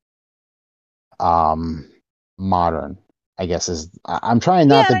like um modern. I guess I'm trying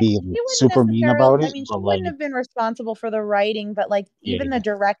not Yeah, to and be she wouldn't super mean necessarily, about I it, mean, but she wouldn't like, have been responsible for the writing, but like even the yeah,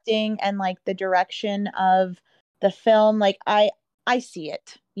 directing and like the direction of the film, like I see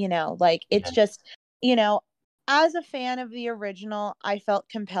it, like it's yeah, just, you know, as a fan of the original, I felt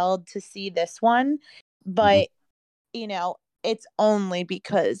compelled to see this one, mhm. but you know, it's only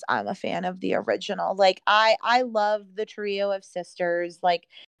because I'm a fan of the original. Like I love the trio of sisters. Like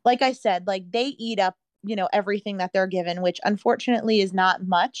I said, like they eat up, everything that they're given, which unfortunately is not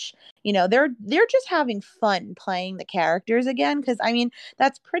much. They're just having fun playing the characters again cuz I mean,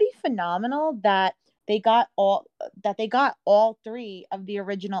 that's pretty phenomenal they got all they got all three of the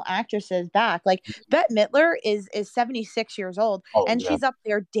original actresses back. Like Bette Midler is 76 years old Oh and yeah, she's up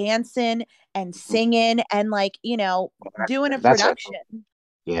there dancing and mhm. singing and like, doing a That's her. production.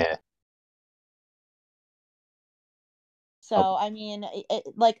 Yeah. Oh, So, I mean,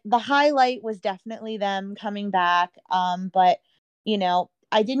 like the highlight was definitely them coming back. But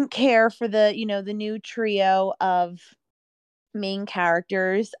I didn't care for the new trio of main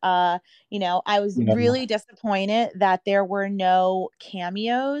characters. I was yeah. really disappointed that there were no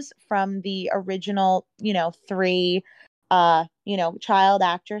cameos from the original, three child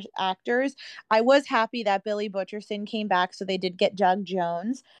actors. I was happy that Billy Butcherson came back, so they did get Doug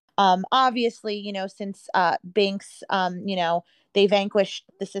Jones. Obviously, since Binks, they vanquished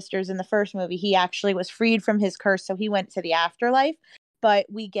the sisters in the first movie, he actually was freed from his curse, so he went to the afterlife. But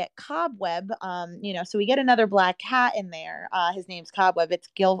we get Cobweb, so we get another black cat in there. His name's Cobweb. It's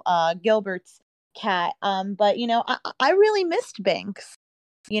Gilbert's cat. But I really missed Binks.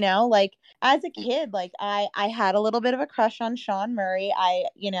 Like as a kid, like I had a little bit of a crush on Sean Murray.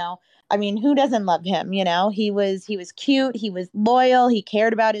 I mean, who doesn't love him? He was cute, he was loyal, he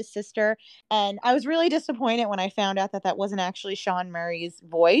cared about his sister, and I was really disappointed when I found out that that wasn't actually Sean Murray's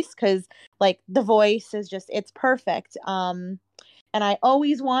voice because like the voice is just it's perfect. And I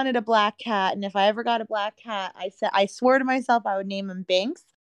always wanted a black cat. And if I ever got a black cat, I swore to myself I would name him Binks.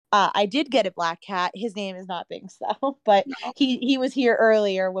 I did get a black cat. His name is not Binks though, but he was here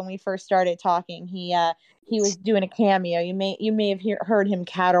earlier when we first started talking. He was doing a cameo. You may have heard him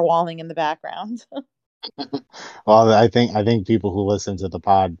caterwauling in the background. Well, I think people who listen to the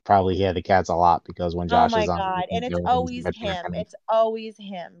pod probably hear the cats a lot because when Oh Josh my is on, god! And it's they're always always mentioning him. him. It's always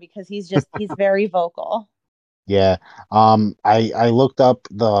him because he's very vocal. Yeah. I looked up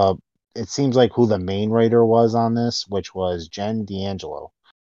it seems like who the main writer was on this, which was Jen D'Angelo.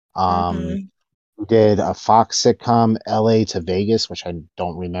 Um, Mm-hmm. who did a Fox sitcom LA to Vegas, which I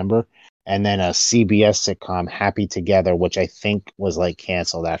don't remember, and then a CBS sitcom Happy Together, which I think was like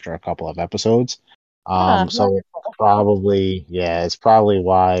canceled after a couple of episodes. Ah, So wonderful. probably, yeah, it's probably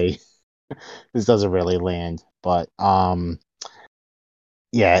why this doesn't really land. But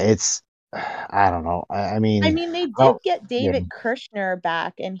yeah, it's I don't know. I I mean, mean, they I did don't, get yeah, David Kirshner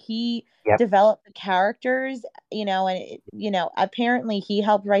back, and he yep, developed the characters, and apparently he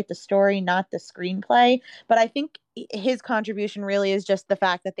helped write the story, not the screenplay. But I think his contribution really is just the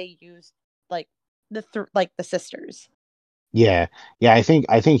fact that they used like like the sisters. yeah, yeah. I think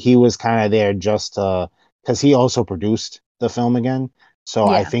he was kind of there just to because he also produced the film again. So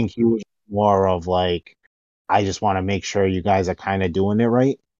I Yeah, think he was more of like, I just want to make sure you guys are kind of doing it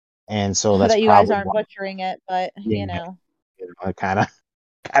right, and so that's that you guys probably aren't why. butchering it, but Yeah, I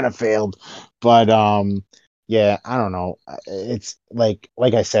kind of failed, but yeah, I don't know. It's like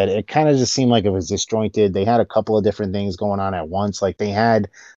I said, it kind of just seemed like it was disjointed. They had a couple of different things going on at once. Like they had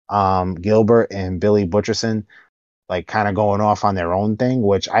Gilbert and Billy Butcherson like kind of going off on their own thing,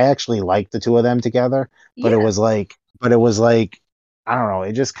 which I actually liked the two of them together. But it yeah, was like, but it was like, I don't know.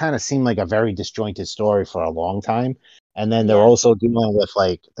 It just kind of seemed like a very disjointed story for a long time. And then they're yeah, also dealing with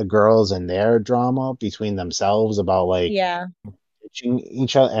like the girls and their drama between themselves about like yeah. pitching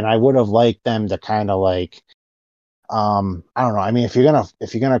each other. And I would have liked them to kind of like, I don't know. I mean, if you're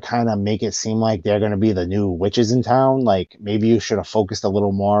gonna kind of make it seem like they're gonna be the new witches in town, like maybe you should have focused a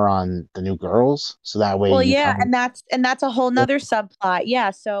little more on the new girls, so that way Well, you yeah, kind and that's a whole of nother subplot.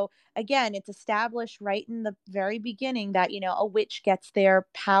 Yeah, so again, it's established right in the very beginning that, a witch gets their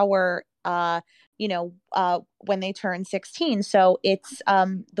power when they turn 16. So it's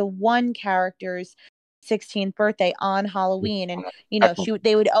the one character's 16th birthday on Halloween, and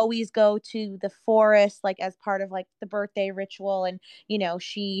they would always go to the forest like as part of like the birthday ritual, and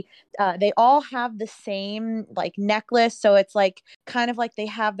she they all have the same like necklace, so it's like kind of like they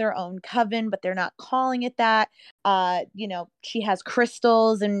have their own coven, but they're not calling it that. She has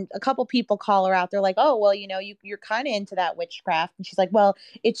crystals, and a couple people call her out. They're like, "Oh, well, you're kind of into that witchcraft," and she's like, "Well,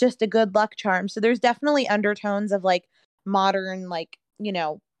 it's just a good luck charm." So there's definitely undertones of like modern, like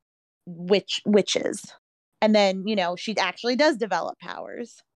witches. and then, she actually does develop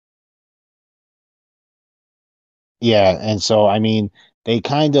powers. Yeah, and so I mean, they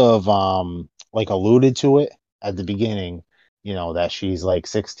kind of like alluded to it at the beginning, that she's like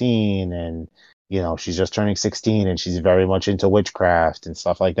 16 and she's just turning 16 and she's very much into witchcraft and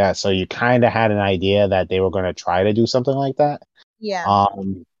stuff like that. So you kind of had an idea that they were going to try to do something like that. Yeah.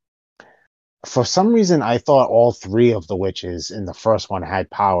 Um for some reason I thought all three of the witches in the first one had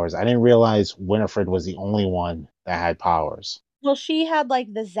powers. I didn't realize Winifred was the only one that had powers. Well, she had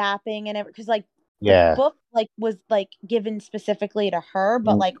like the zapping and everything, because like the Yeah. book like was like given specifically to her,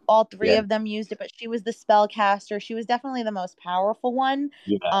 but Mm, like all three yeah. of them used it. But she was the spellcaster. She was definitely the most powerful one.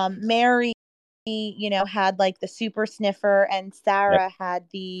 Yeah. Mary, had like the super sniffer, and Yeah. Sarah had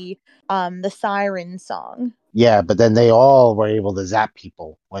the siren song. Yeah, but then they all were able to zap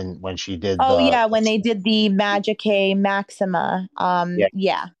people when she did Oh the, yeah, when they did the Magicae Maxima. yeah,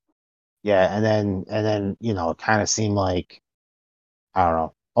 Yeah. yeah, and then it kind of seemed like, I don't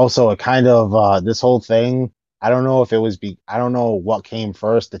know. Also, it kind of this whole thing, I don't know if it was I don't know what came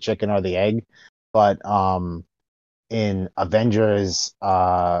first, the chicken or the egg, but in Avengers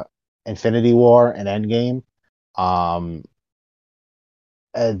Infinity War and Endgame, um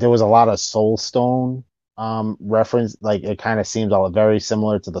there was a lot of Soul Stone reference. Like it kind of seems all very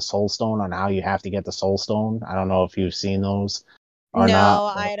similar to the Soul Stone on how you have to get the Soul Stone. I don't know if you've seen those or not. No,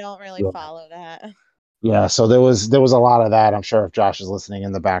 I don't really Yeah. follow that. Yeah, so there was a lot of that. I'm sure if Josh is listening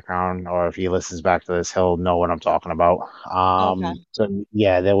in the background or if he listens back to this, he'll know what I'm talking about. Okay. So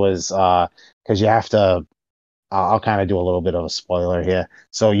yeah, there was because you have to I'll kind of do a little bit of a spoiler here.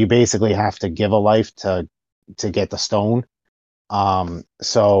 So you basically have to give a life to get the stone.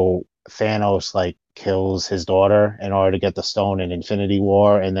 So Thanos like kills his daughter in order to get the stone in Infinity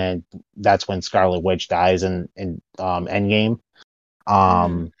War, and then that's when Scarlet Witch dies in Endgame.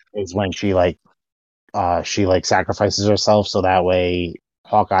 Mm, Is when she like sacrifices herself so that way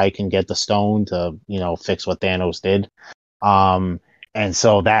Hawkeye can get the stone to fix what Thanos did. Um, and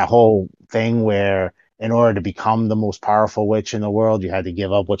so that whole thing where in order to become the most powerful witch in the world, you had to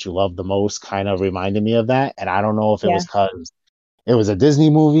give up what you love the most kind of reminded me of that. And I don't know if it yeah. was because it was a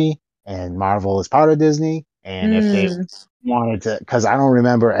Disney movie and Marvel is part of Disney. And if they Mm. wanted to, because I don't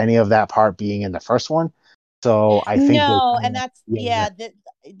remember any of that part being in the first one. So I think they No, kind and of, that's yeah, yeah,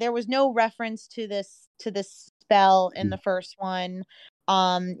 there was no reference to this spell in the first one.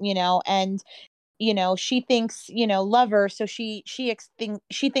 And she thinks, lover, so she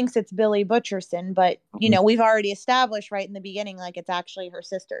thinks it's Billy Butcherson, but we've already established right in the beginning like it's actually her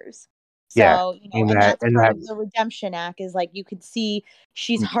sisters. yeah, So, and and that, that's and part that, of the redemption act, is like you could see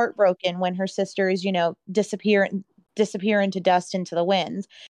she's heartbroken when her sisters, disappear into dust into the wind.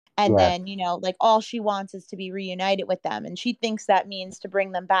 And yeah, then, like all she wants is to be reunited with them. And she thinks that means to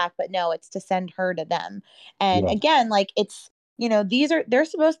bring them back, but no, it's to send her to them. And yeah, again, like they're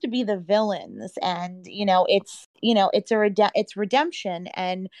supposed to be the villains, and it's redemption,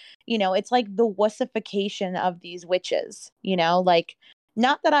 and it's like the wussification of these witches, like,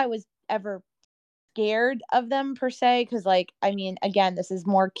 not that I was ever scared of them per se, because like, I mean, again, this is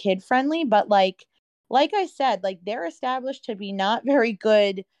more kid friendly, but like I said, like they're established to be not very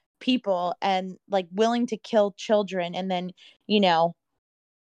good people, and like willing to kill children, and then you know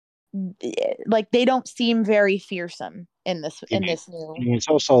like they don't seem very fearsome in this yeah. in this new. And it's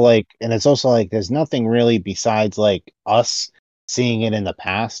also like there's nothing really besides like us seeing it in the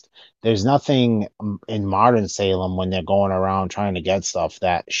past. There's nothing in modern Salem when they're going around trying to get stuff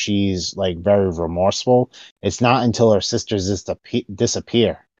that she's like very remorseful. It's not until her sisters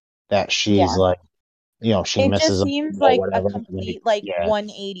disappear that she's Yeah, like, she it just misses them seems or like a whatever. Like, complete like yeah.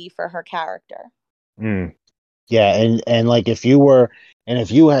 180 for her character. Mm. Yeah, and like if you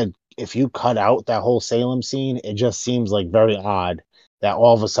cut out that whole Salem scene, it just seems like very odd that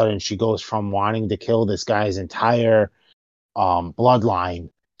all of a sudden she goes from wanting to kill this guy's entire bloodline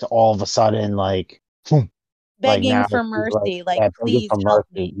to all of a sudden like like Begging now for she's like, mercy, like, yeah, begging please for help mercy.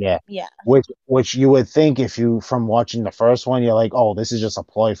 me. Yeah. Yeah. Which you would think if you from watching the first one, you're like, oh, this is just a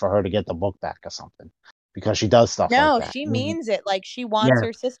ploy for her to get the book back or something. Because she does stuff like No, that. she means it, like she wants Yeah.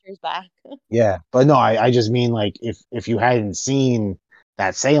 her sisters back. Yeah, but no, I just mean like if you hadn't seen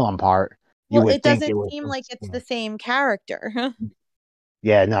that Salem part, you Well, would it think it doesn't was seem like just, it's the same character.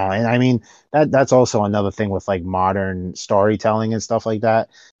 yeah, no, and I mean that's also another thing with like modern storytelling and stuff like that.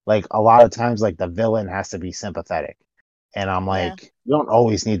 Like a lot of times, like the villain has to be sympathetic, and I'm Yeah. like, you don't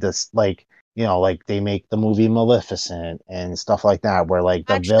always need this. Like like they make the movie Maleficent and stuff like that, where like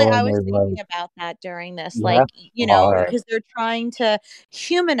the Actually, I villain was is thinking like, about that during this, yeah, like, all right, because they're trying to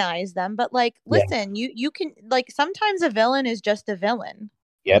humanize them, but like, yeah, listen, you can, like, sometimes a villain is just a villain.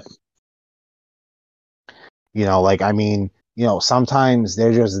 yep. Like I mean, sometimes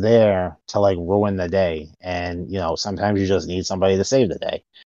they're just there to like ruin the day, and sometimes you just need somebody to save the day,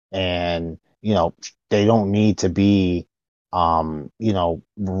 and they don't need to be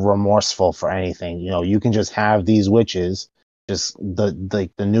remorseful for anything. You can just have these witches, just the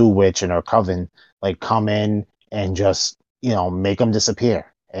new witch and her coven, like come in and just make them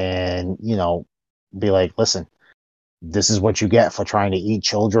disappear, and be like, listen, this is what you get for trying to eat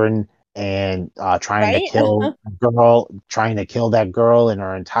children and trying to Right? trying to kill that girl and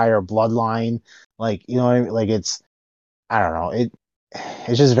her entire bloodline. Like, you know what I mean? Like, I don't know.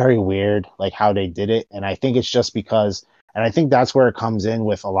 It's just very weird, like how they did it. And I think it's just because, and I think that's where it comes in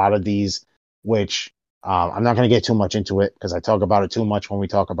with a lot of these, which I'm not going to get too much into it because I talk about it too much when we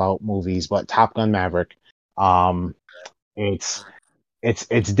talk about movies, but Top Gun Maverick, um, it's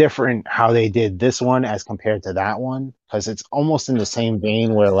it's different how they did this one as compared to that one because it's almost in the same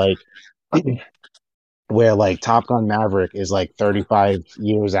vein where like where like Top Gun Maverick is like 35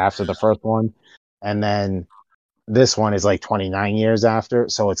 years after the first one, and then this one is like 29 years after,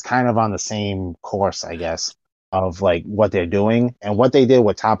 so it's kind of on the same course, I guess, of like what they're doing and what they did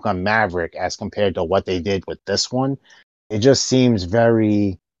with Top Gun Maverick as compared to what they did with this one. It just seems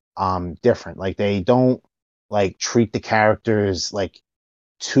very different. Like they don't like treat the characters like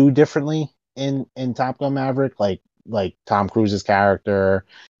too differently in Top Gun Maverick, like Tom Cruise's character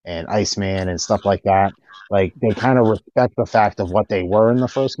and Iceman and stuff like that. Like they kind of respect the fact of what they were in the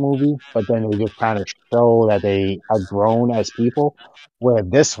first movie, but then they just kind of show that they had grown as people. Where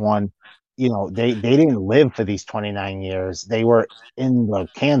this one, they didn't live for these 29 years. They were in the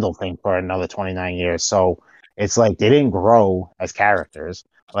candle thing for another 29 years. So it's like they didn't grow as characters.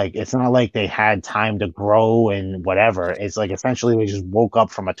 Like it's not like they had time to grow and whatever. It's like essentially they just woke up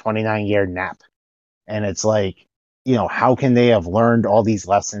from a 29-year nap. And it's like, how can they have learned all these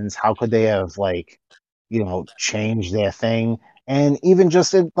lessons? How could they have like, changed their thing? And even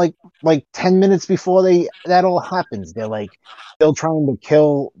just in, like 10 minutes before they that all happens, they're like still trying to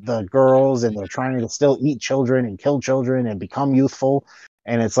kill the girls and they're trying to still eat children and kill children and become youthful.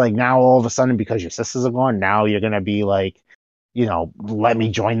 And it's like now all of a sudden because your sisters are gone, now you're gonna be like, let me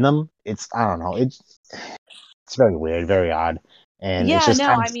join them. I don't know. It's very weird, very odd, and it's Yeah, just no,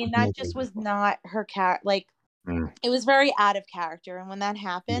 kind of I mean, stuck in that my just face. was not her like, Mm, it was very out of character. And when that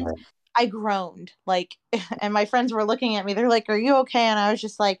happened, yeah. I groaned. Like, and my friends were looking at me. They're like, "Are you okay?" And I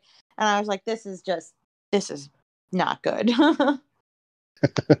was like, this is not good.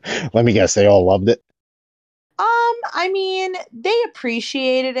 Let me guess, they all loved it. I mean, they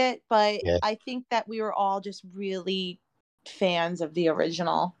appreciated it, but Yeah, I think that we were all just really fans of the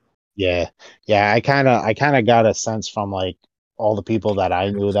original. yeah, yeah. I kind of got a sense from like all the people that I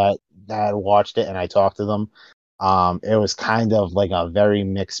knew that watched it, and I talked to them. It was kind of like a very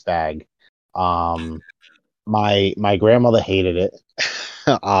mixed bag. Um, my grandmother hated it.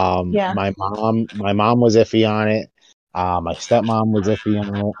 Yeah. My mom was iffy on it. My stepmom was iffy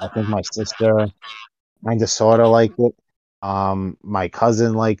on it. I think my sister kind of sort of liked it. My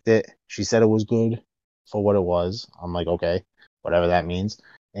cousin liked it. She said it was good for what it was. I'm like, okay, whatever that means.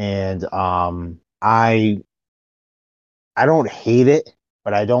 And I don't hate it,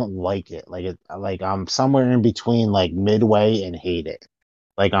 but I don't like it. Like I'm somewhere in between like midway and hate it.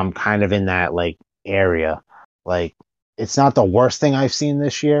 Like I'm kind of in that like area. Like it's not the worst thing I've seen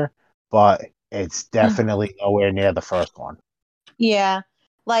this year, but it's definitely nowhere near the first one. Yeah.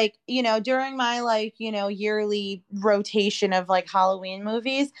 Like, during my like, yearly rotation of like Halloween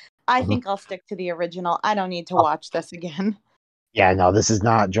movies, I Mhm. think I'll stick to the original. I don't need to watch this again. Yeah, no, this is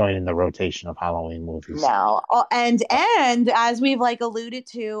not joining the rotation of Halloween movies. No. Oh, and as we've like alluded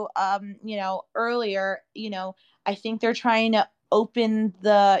to earlier, I think they're trying to open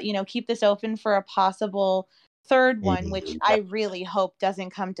keep this open for a possible third one, which I Yep. really hope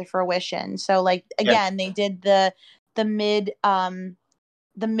doesn't come to fruition. So like Yep. again, they did the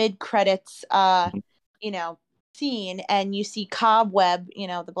mid credits you know scene, and you see Cobweb,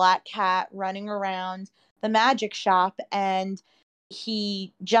 the black cat running around the magic shop, and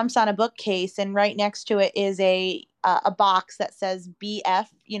he jumps on a bookcase, and right next to it is a box that says BF,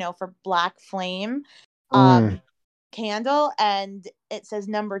 for Black Flame Mm, candle, and it says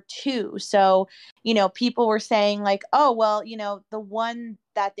number 2. So people were saying like, oh well, the one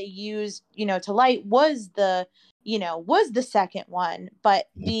that they used to light was the second one, but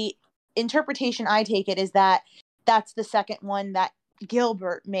the interpretation I take it is that that's the second one that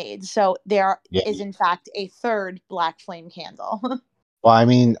Gilbert made, so there is yeah. in fact a third Black Flame candle. Well, I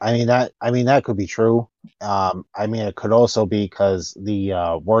mean that could be true. I mean it could also be because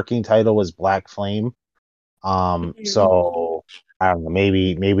the working title was Black Flame. Mhm. So I don't know,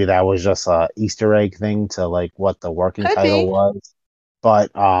 maybe that was just a Easter egg thing to like what the working Could title be. was.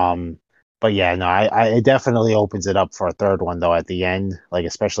 But but yeah, no, it definitely opens it up for a third one though at the end, like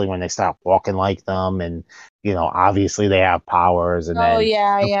especially when they start walking like them and obviously they have powers and Oh then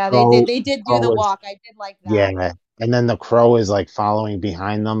yeah, the yeah. They did crow they did do the crow is walk. I did like that. yeah, and then the crow is like following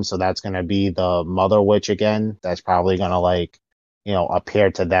behind them, so that's gonna be the mother witch again. That's probably gonna like,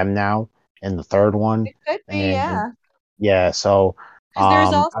 appear to them now in the third one. It could be, And yeah. yeah, so Because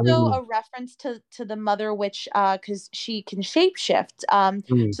there's I also mean, a reference to the mother witch, because she can shapeshift.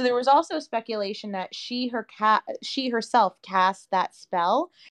 mm, So there was also speculation that she herself cast that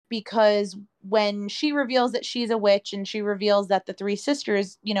spell because when she reveals that she's a witch and she reveals that the three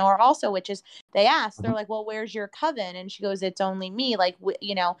sisters, are also witches, they're mhm, like, well, where's your coven? And she goes, it's only me. Like,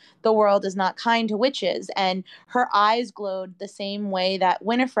 the world is not kind to witches. And her eyes glowed the same way that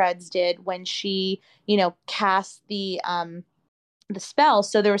Winifred's did when she, cast the spell.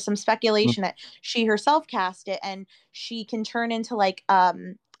 So there was some mm, speculation that she herself cast it and she can turn into like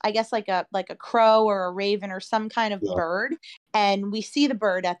I guess like a crow or a raven or some kind of yeah, bird, and we see the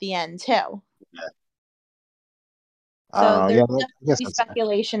bird at the end too. yeah. I don't So know. there's Yeah, I guess definitely that's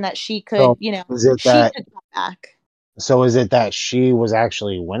speculation that she so. could, Is it she that? could come back. So is it that she was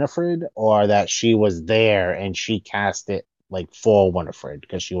actually Winifred, or that she was there and she cast it like for Winifred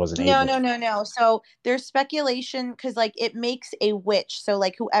because she wasn't No, able no, to? no, no. So there's speculation because like it makes a witch. So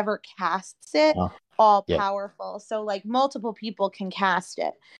like whoever casts it Uh, all yeah. powerful. So like multiple people can cast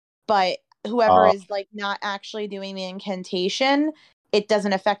it, but whoever Uh, is like not actually doing the incantation, it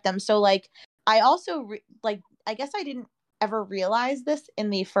doesn't affect them. So like I also like I guess I didn't ever realize this in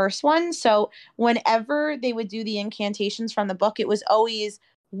the first one. So whenever they would do the incantations from the book, it was always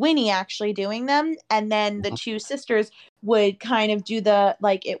Winnie actually doing them, and then the mhm. two sisters would kind of do the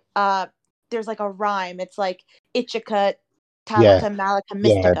like it there's like a rhyme. It's like Itchika Yeah, Talika Malika yeah,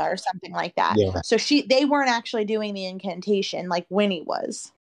 Mystica or something like that. yeah, So they weren't actually doing the incantation like Winnie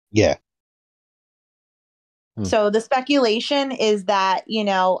was. yeah. Mm, So the speculation is that,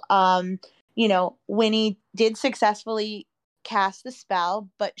 Winnie did successfully cast the spell,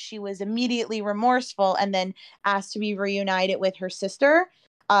 but she was immediately remorseful and then asked to be reunited with her sisters.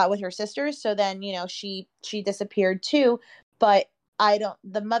 So then, she disappeared too. But I don't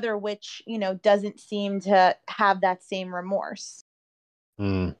the mother witch, doesn't seem to have that same remorse,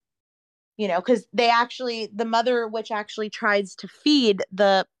 mm, because the mother witch actually tries to feed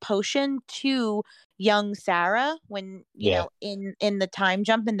the potion to young Sarah when, yeah. in the time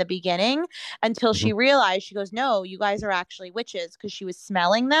jump in the beginning, until Mhm. she realized, she goes, no, you guys are actually witches, because she was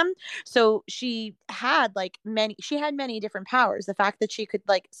smelling them. So she had many different powers. The fact that she could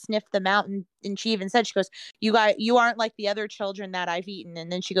like sniff them out, and she even said, she goes, you aren't like the other children that I've eaten.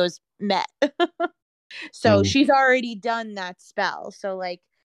 And then she goes, met. So Mm. she's already done that spell. So like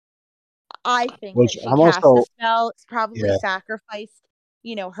I think Which that she I'm cast the also, spell, it's probably yeah. sacrificed,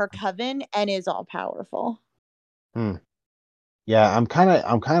 her coven, and is all powerful. Mm. Yeah,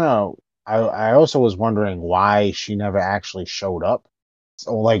 I also was wondering why she never actually showed up.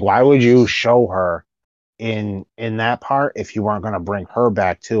 So like, why would you show her in that part if you weren't going to bring her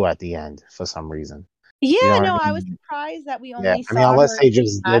back too at the end for some reason? Yeah, You know what I no, I was mean? surprised that we Yeah, only I mean, saw unless her they in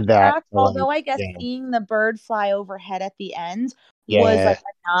just did that flashbacks. for like, Although I guess yeah, seeing the bird fly overhead at the end was yeah, like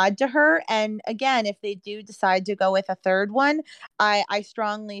a nod to her. And again, if they do decide to go with a third one, I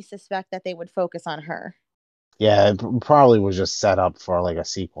strongly suspect that they would focus on her. yeah, probably was just set up for like a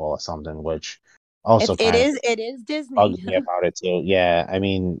sequel or something, which It also it kind of is it is bugs Disney. me about it too. Yeah, I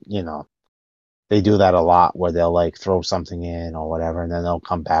mean, they do that a lot where they'll like throw something in or whatever, and then they'll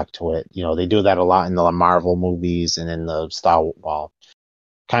come back to it. They do that a lot in the Marvel movies and in the well,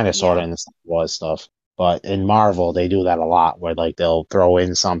 kind of sort of Yeah. in the Star Wars stuff. But in Marvel, they do that a lot where like they'll throw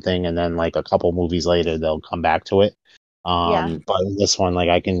in something and then like a couple movies later they'll come back to it. Yeah. But in this one, like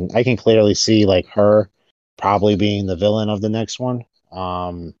I can clearly see like her probably being the villain of the next one.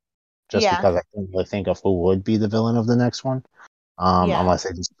 Just Yeah. because I can't really think of who would be the villain of the next one. Yeah. Unless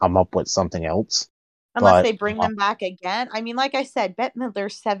they just come up with something else. Unless But they bring them back again. I mean, like I said, Bette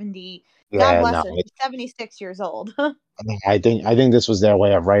Midler's 70. God yeah, bless no, her. She's 76 years old. I think this was their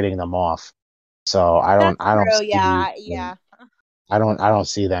way of writing them off. So I don't That's I don't true. see Yeah. Yeah. I don't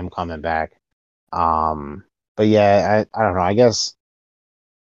see them coming back. But yeah, I don't know. I guess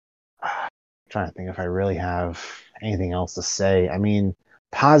trying to think if I really have anything else to say. I mean,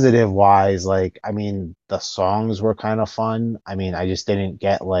 positive wise, like I mean, the songs were kind of fun. I mean, I just didn't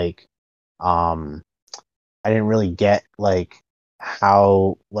get like um I didn't really get like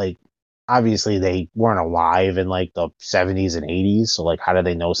how like obviously they weren't alive in like the 70s and 80s, so like how do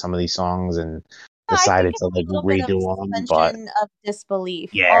they know some of these songs and I think decided it's to like a little bit of redo them. But suspension of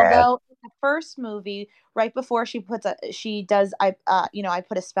disbelief. yeah, Although in the first movie, right before she does, I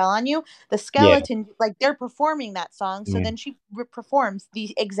put a spell on you. The yeah, skeleton, like they're performing that song, so mm, then she performs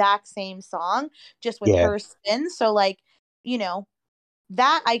the exact same song just with yeah, her spin. So like, you know,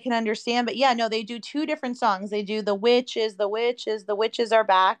 that I can understand. But yeah, no, they do two different songs. They do the witches are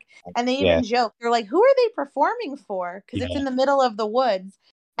back. And they yeah, even joke. They're like, who are they performing for? Because it's yeah, in the middle of the woods.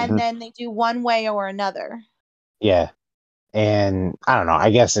 And mhm, then they do one way or another. yeah. And I don't know.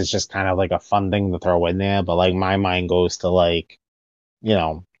 I guess it's just kind of like a fun thing to throw in there. But like my mind goes to like, you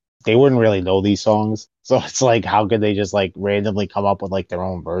know, they wouldn't really know these songs. So it's like, how could they just like randomly come up with like their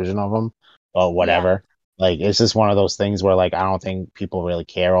own version of them or Yeah. whatever? Like, it's just one of those things where like I don't think people really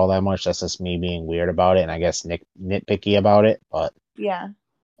care all that much. That's just me being weird about it, and I guess nitpicky about it. But Yeah.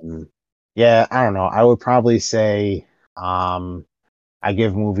 mm, yeah, I don't know. I would probably say um I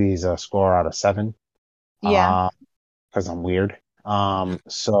give movies a score out of 7. Yeah. Because I'm weird.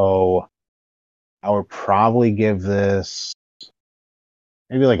 So I would probably give this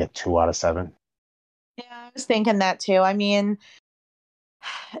maybe like a 2 out of 7. Yeah. I was thinking that too. I mean,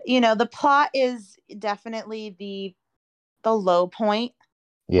 the plot is definitely the low point,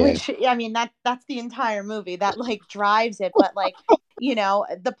 Yeah. which I mean that's the entire movie that like drives it, but like,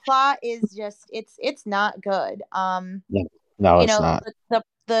 the plot is just it's not good. Yeah. No, it's not.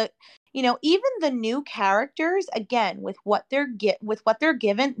 Even the new characters, again, with what they're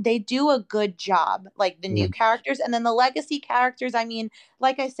given, they do a good job, like the new Mm, characters. And then the legacy characters, I mean,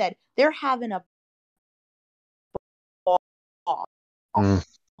 like I said, they're having a ball mm,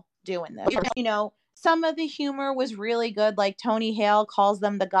 doing this. Some of the humor was really good, like Tony Hale calls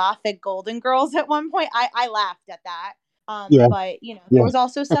them the gothic golden girls at one point. I laughed at that. yeah. But there Yeah. was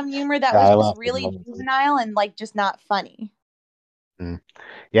also some humor that Yeah, was I just laughed at that really one too. juvenile and like just not funny. Mm.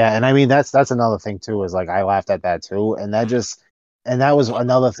 Yeah, and I mean that's another thing too, is like I laughed at that too, and that was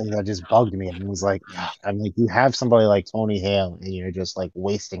another thing that just bugged me. And it was like, yeah, I'm like, you have somebody like Tony Hale and you're just like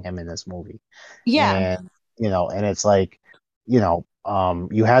wasting him in this movie. Yeah. And and it's like, you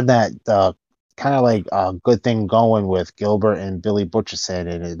had that kind of like good thing going with Gilbert and Billy Butcherson,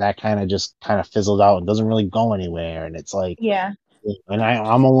 and that kind of fizzled out and doesn't really go anywhere. And it's like, Yeah. and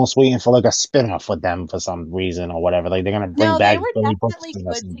I'm almost waiting for like a spin-off with them for some reason or whatever. Like they're gonna bring No, they back were Billy definitely Butcherson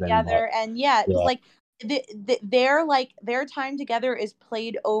or good something. But together, and yeah, yeah, like their time together is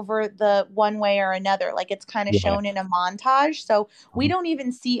played over the one way or another. Like it's kind of yeah, shown in a montage, so we mhm, don't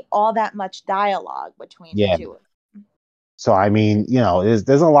even see all that much dialogue between the yeah. two. So I mean,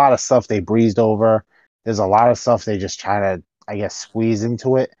 there's a lot of stuff they breezed over. There's a lot of stuff they just try to, I guess, squeeze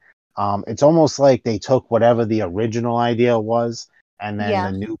into it. It's almost like they took whatever the original idea was, and then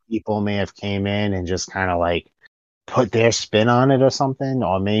the Yeah. new people may have came in and just kind of like put their spin on it or something,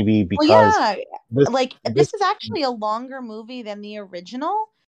 or maybe Well, because yeah, this like this this is actually a longer movie than the original,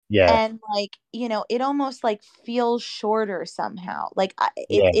 yeah, and like it almost like feels shorter somehow. Like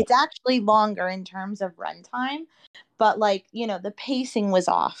yeah, it's actually longer in terms of runtime, but like the pacing was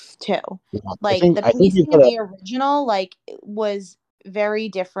off too. yeah. Like the I think you pacing in could have. the original like was very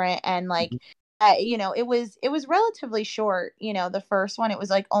different, and like it was relatively short. The first one, it was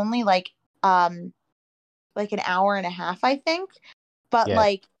like only like an hour and a half, I think. But Yeah,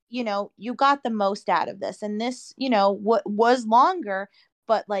 like you got the most out of this, and this what was longer,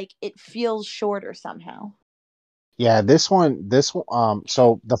 but like it feels shorter somehow. yeah.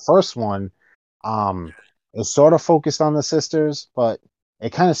 So the first one, um, is sort of focused on the sisters, but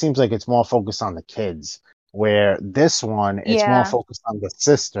it kind of seems like it's more focused on the kids. Where this one, it's more Yeah. focused on the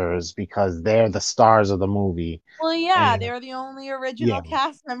sisters because they're the stars of the movie. Well, yeah, And they're the only yeah, original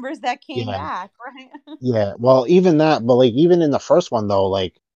cast members that came yeah, back, right? yeah. Well, even that, but like even in the first one though,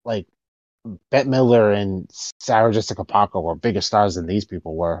 like Bette Midler and Sarah Jessica Parker were bigger stars than these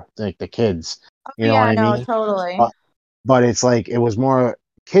people were, like the kids. Oh You know what yeah, I no, mean? totally. But it's like it was more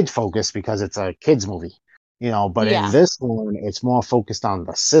kid focused because it's a kids movie, but in Yeah. this one it's more focused on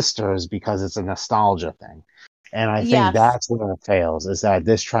the sisters because it's a nostalgia thing. And I think Yes. that's where it fails, is that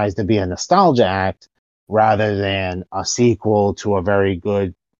this tries to be a nostalgia act rather than a sequel to a very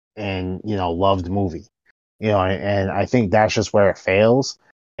good and loved movie. And I think that's just where it fails.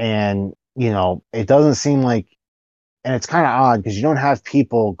 And it doesn't seem like, and it's kind of odd because you don't have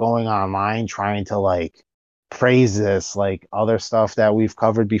people going online trying to like praise this like other stuff that we've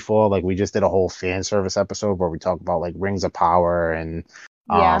covered before. Like we just did a whole fan service episode where we talk about like Rings of Power and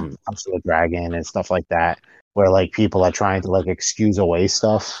Yeah. House of the Dragon and stuff like that, where like people are trying to like excuse away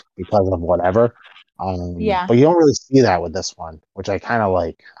stuff because of whatever. Yeah. But you don't really see that with this one, which I kind of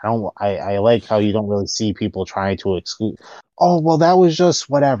like. I like how you don't really see people trying to exclude. Oh, well, that was just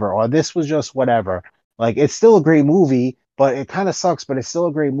whatever, or this was just whatever. Like, it's still a great movie, but it kind of sucks, but it's still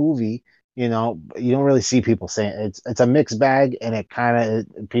a great movie. You don't really see people saying it's a mixed bag, and it kind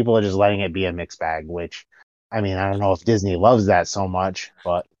of people are just letting it be a mixed bag, which I mean, I don't know if Disney loves that so much,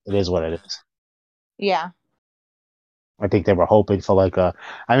 but it is what it is. Yeah. I think they were hoping for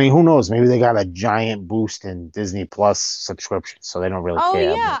I mean, who knows? Maybe they got a giant boost in Disney Plus subscriptions, so they don't really Oh care.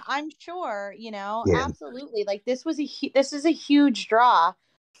 But yeah, I'm sure, yeah, absolutely. Like this is a huge draw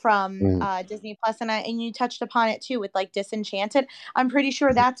from mm, Disney Plus, and you touched upon it too with like Disenchanted. I'm pretty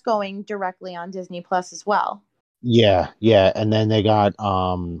sure that's going directly on Disney Plus as well. yeah, yeah. And then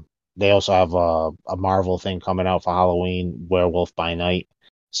they also have a Marvel thing coming out for Halloween, Werewolf by Night.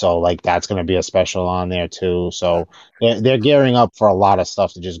 So that's gonna be a special on there too. So they're gearing up for a lot of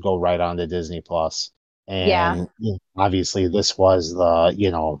stuff to just go right on to Disney Plus. Yeah. And obviously this was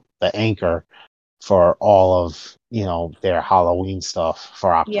the anchor for all of their Halloween stuff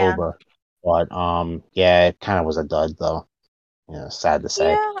for Yeah. October. But yeah, it kind of was a dud though. Sad to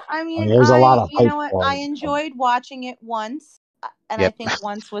say. Yeah, I I mean, mean, there was a lot of you hype know what? for I it. enjoyed watching it once, and I Yep, think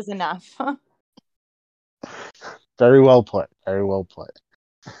once was enough. very well put. Very well put.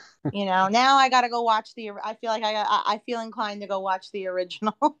 Now I gotta go watch I feel like I feel inclined to go watch the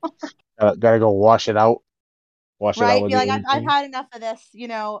original. Gotta go wash it out. Wash it out Right? with Feel the like I've original. had enough of this,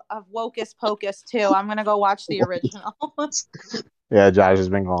 of Wocus Pocus too. I'm gonna go watch the original. Yeah, Josh has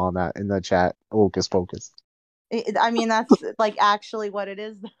been calling that in the chat. Hocus pocus. I mean, that's like actually what it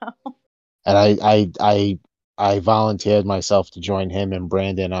is, though. And I volunteered myself to join him and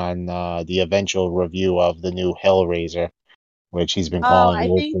Brandon on the eventual review of the new Hellraiser, which he's been Oh, calling I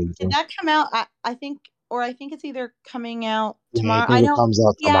woefully think did too. that come out? I think, or I think it's either coming out Yeah, I tomorrow. I think it know comes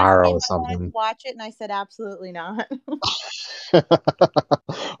out he asked me tomorrow if or I wanted to something. watch it, and I said absolutely not.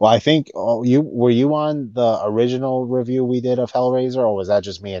 Well, I think you were you on the original review we did of Hellraiser, or was that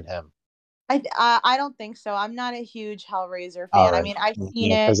just me and him? I don't think so. I'm not a huge Hellraiser All fan. I right, mean, I've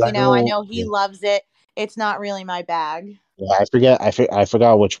seen yeah, it. because I I know. know he loves it. It's not really my bag. Yeah, I forget. I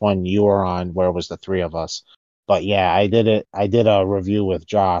forgot which one you were on. Where it was the three of us? But yeah, I did it. I did a review with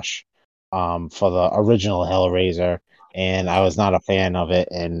Josh, for the original Hellraiser, and I was not a fan of it,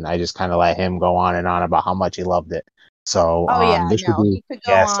 and I just kind of let him go on and on about how much he loved it. So, Oh yeah, this should no, be he could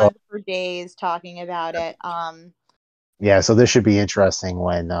go yeah. So on for days talking about it. yeah, so this should be interesting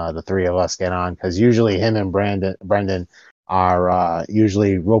when the three of us get on because usually him and Brendan are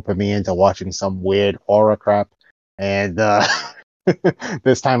usually roping me into watching some weird horror crap, and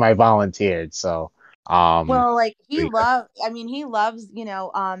this time I volunteered. So Well, like yeah. he loves,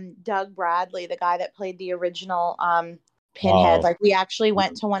 Doug Bradley, the guy that played the original Pinhead. Oh, Like we actually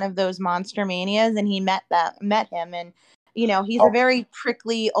went to one of those Monster Manias and he met him, and he's a oh very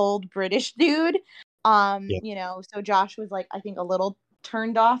prickly old British dude. yeah. So Josh was like I think a little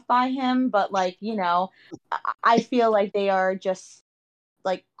turned off by him, but like, I feel like they are just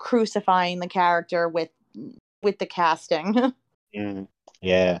like crucifying the character with the casting. Mm,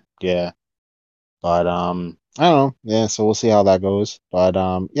 yeah, yeah. But I don't know. Yeah, so we'll see how that goes. But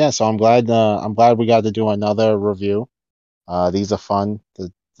yeah, so I'm glad we got to do another review. These are fun.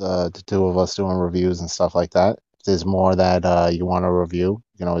 The two of us doing reviews and stuff like that. If there's more that you want to review,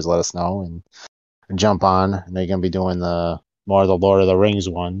 you can always let us know and jump on. And they're gonna be doing the more of the Lord of the Rings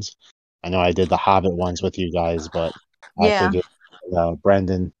ones. I know I did the Hobbit ones with you guys, but I Yeah. figured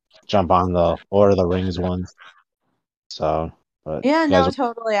Brendan jump on the Lord of the Rings ones. So, but Yeah, you guys,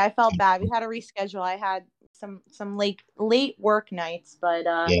 no, totally. I felt bad. We had to reschedule. I had some late work nights, but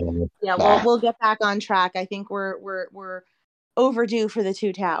yeah, yeah, nah. we'll get back on track. I think we're overdue for the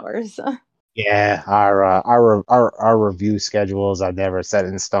Two Towers. Yeah, our review schedules are never set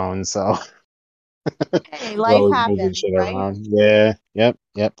in stone, so Hey, we're life always moving happens, shit right? around. Yeah,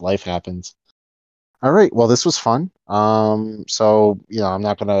 yep, life happens. All right, well, this was fun. So I'm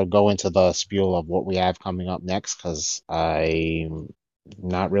not gonna go into the spiel of what we have coming up next because I'm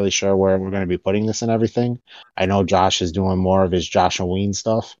not really sure where we're gonna be putting this and everything. I know Josh is doing more of his Josh and Ween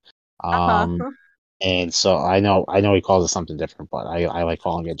stuff. Uh-huh. Um, and so I know he calls it something different, but I like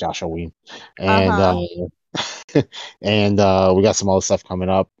calling it Josh and Ween. And Uh-huh. and we got some other stuff coming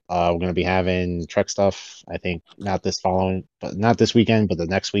up. We're gonna be having Trek stuff. I think not this weekend, but the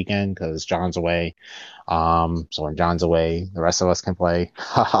next weekend because John's away. So when John's away, the rest of us can play.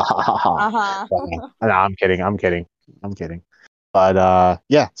 Ha ha ha ha ha. Uh-huh. No, I'm kidding. I'm kidding. I'm kidding. But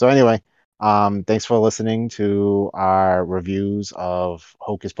yeah. So anyway, thanks for listening to our reviews of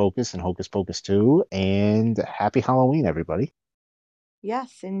Hocus Pocus and Hocus Pocus 2, and happy Halloween, everybody.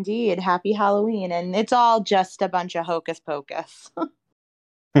 Yes, indeed. Happy Halloween. And it's all just a bunch of hocus pocus.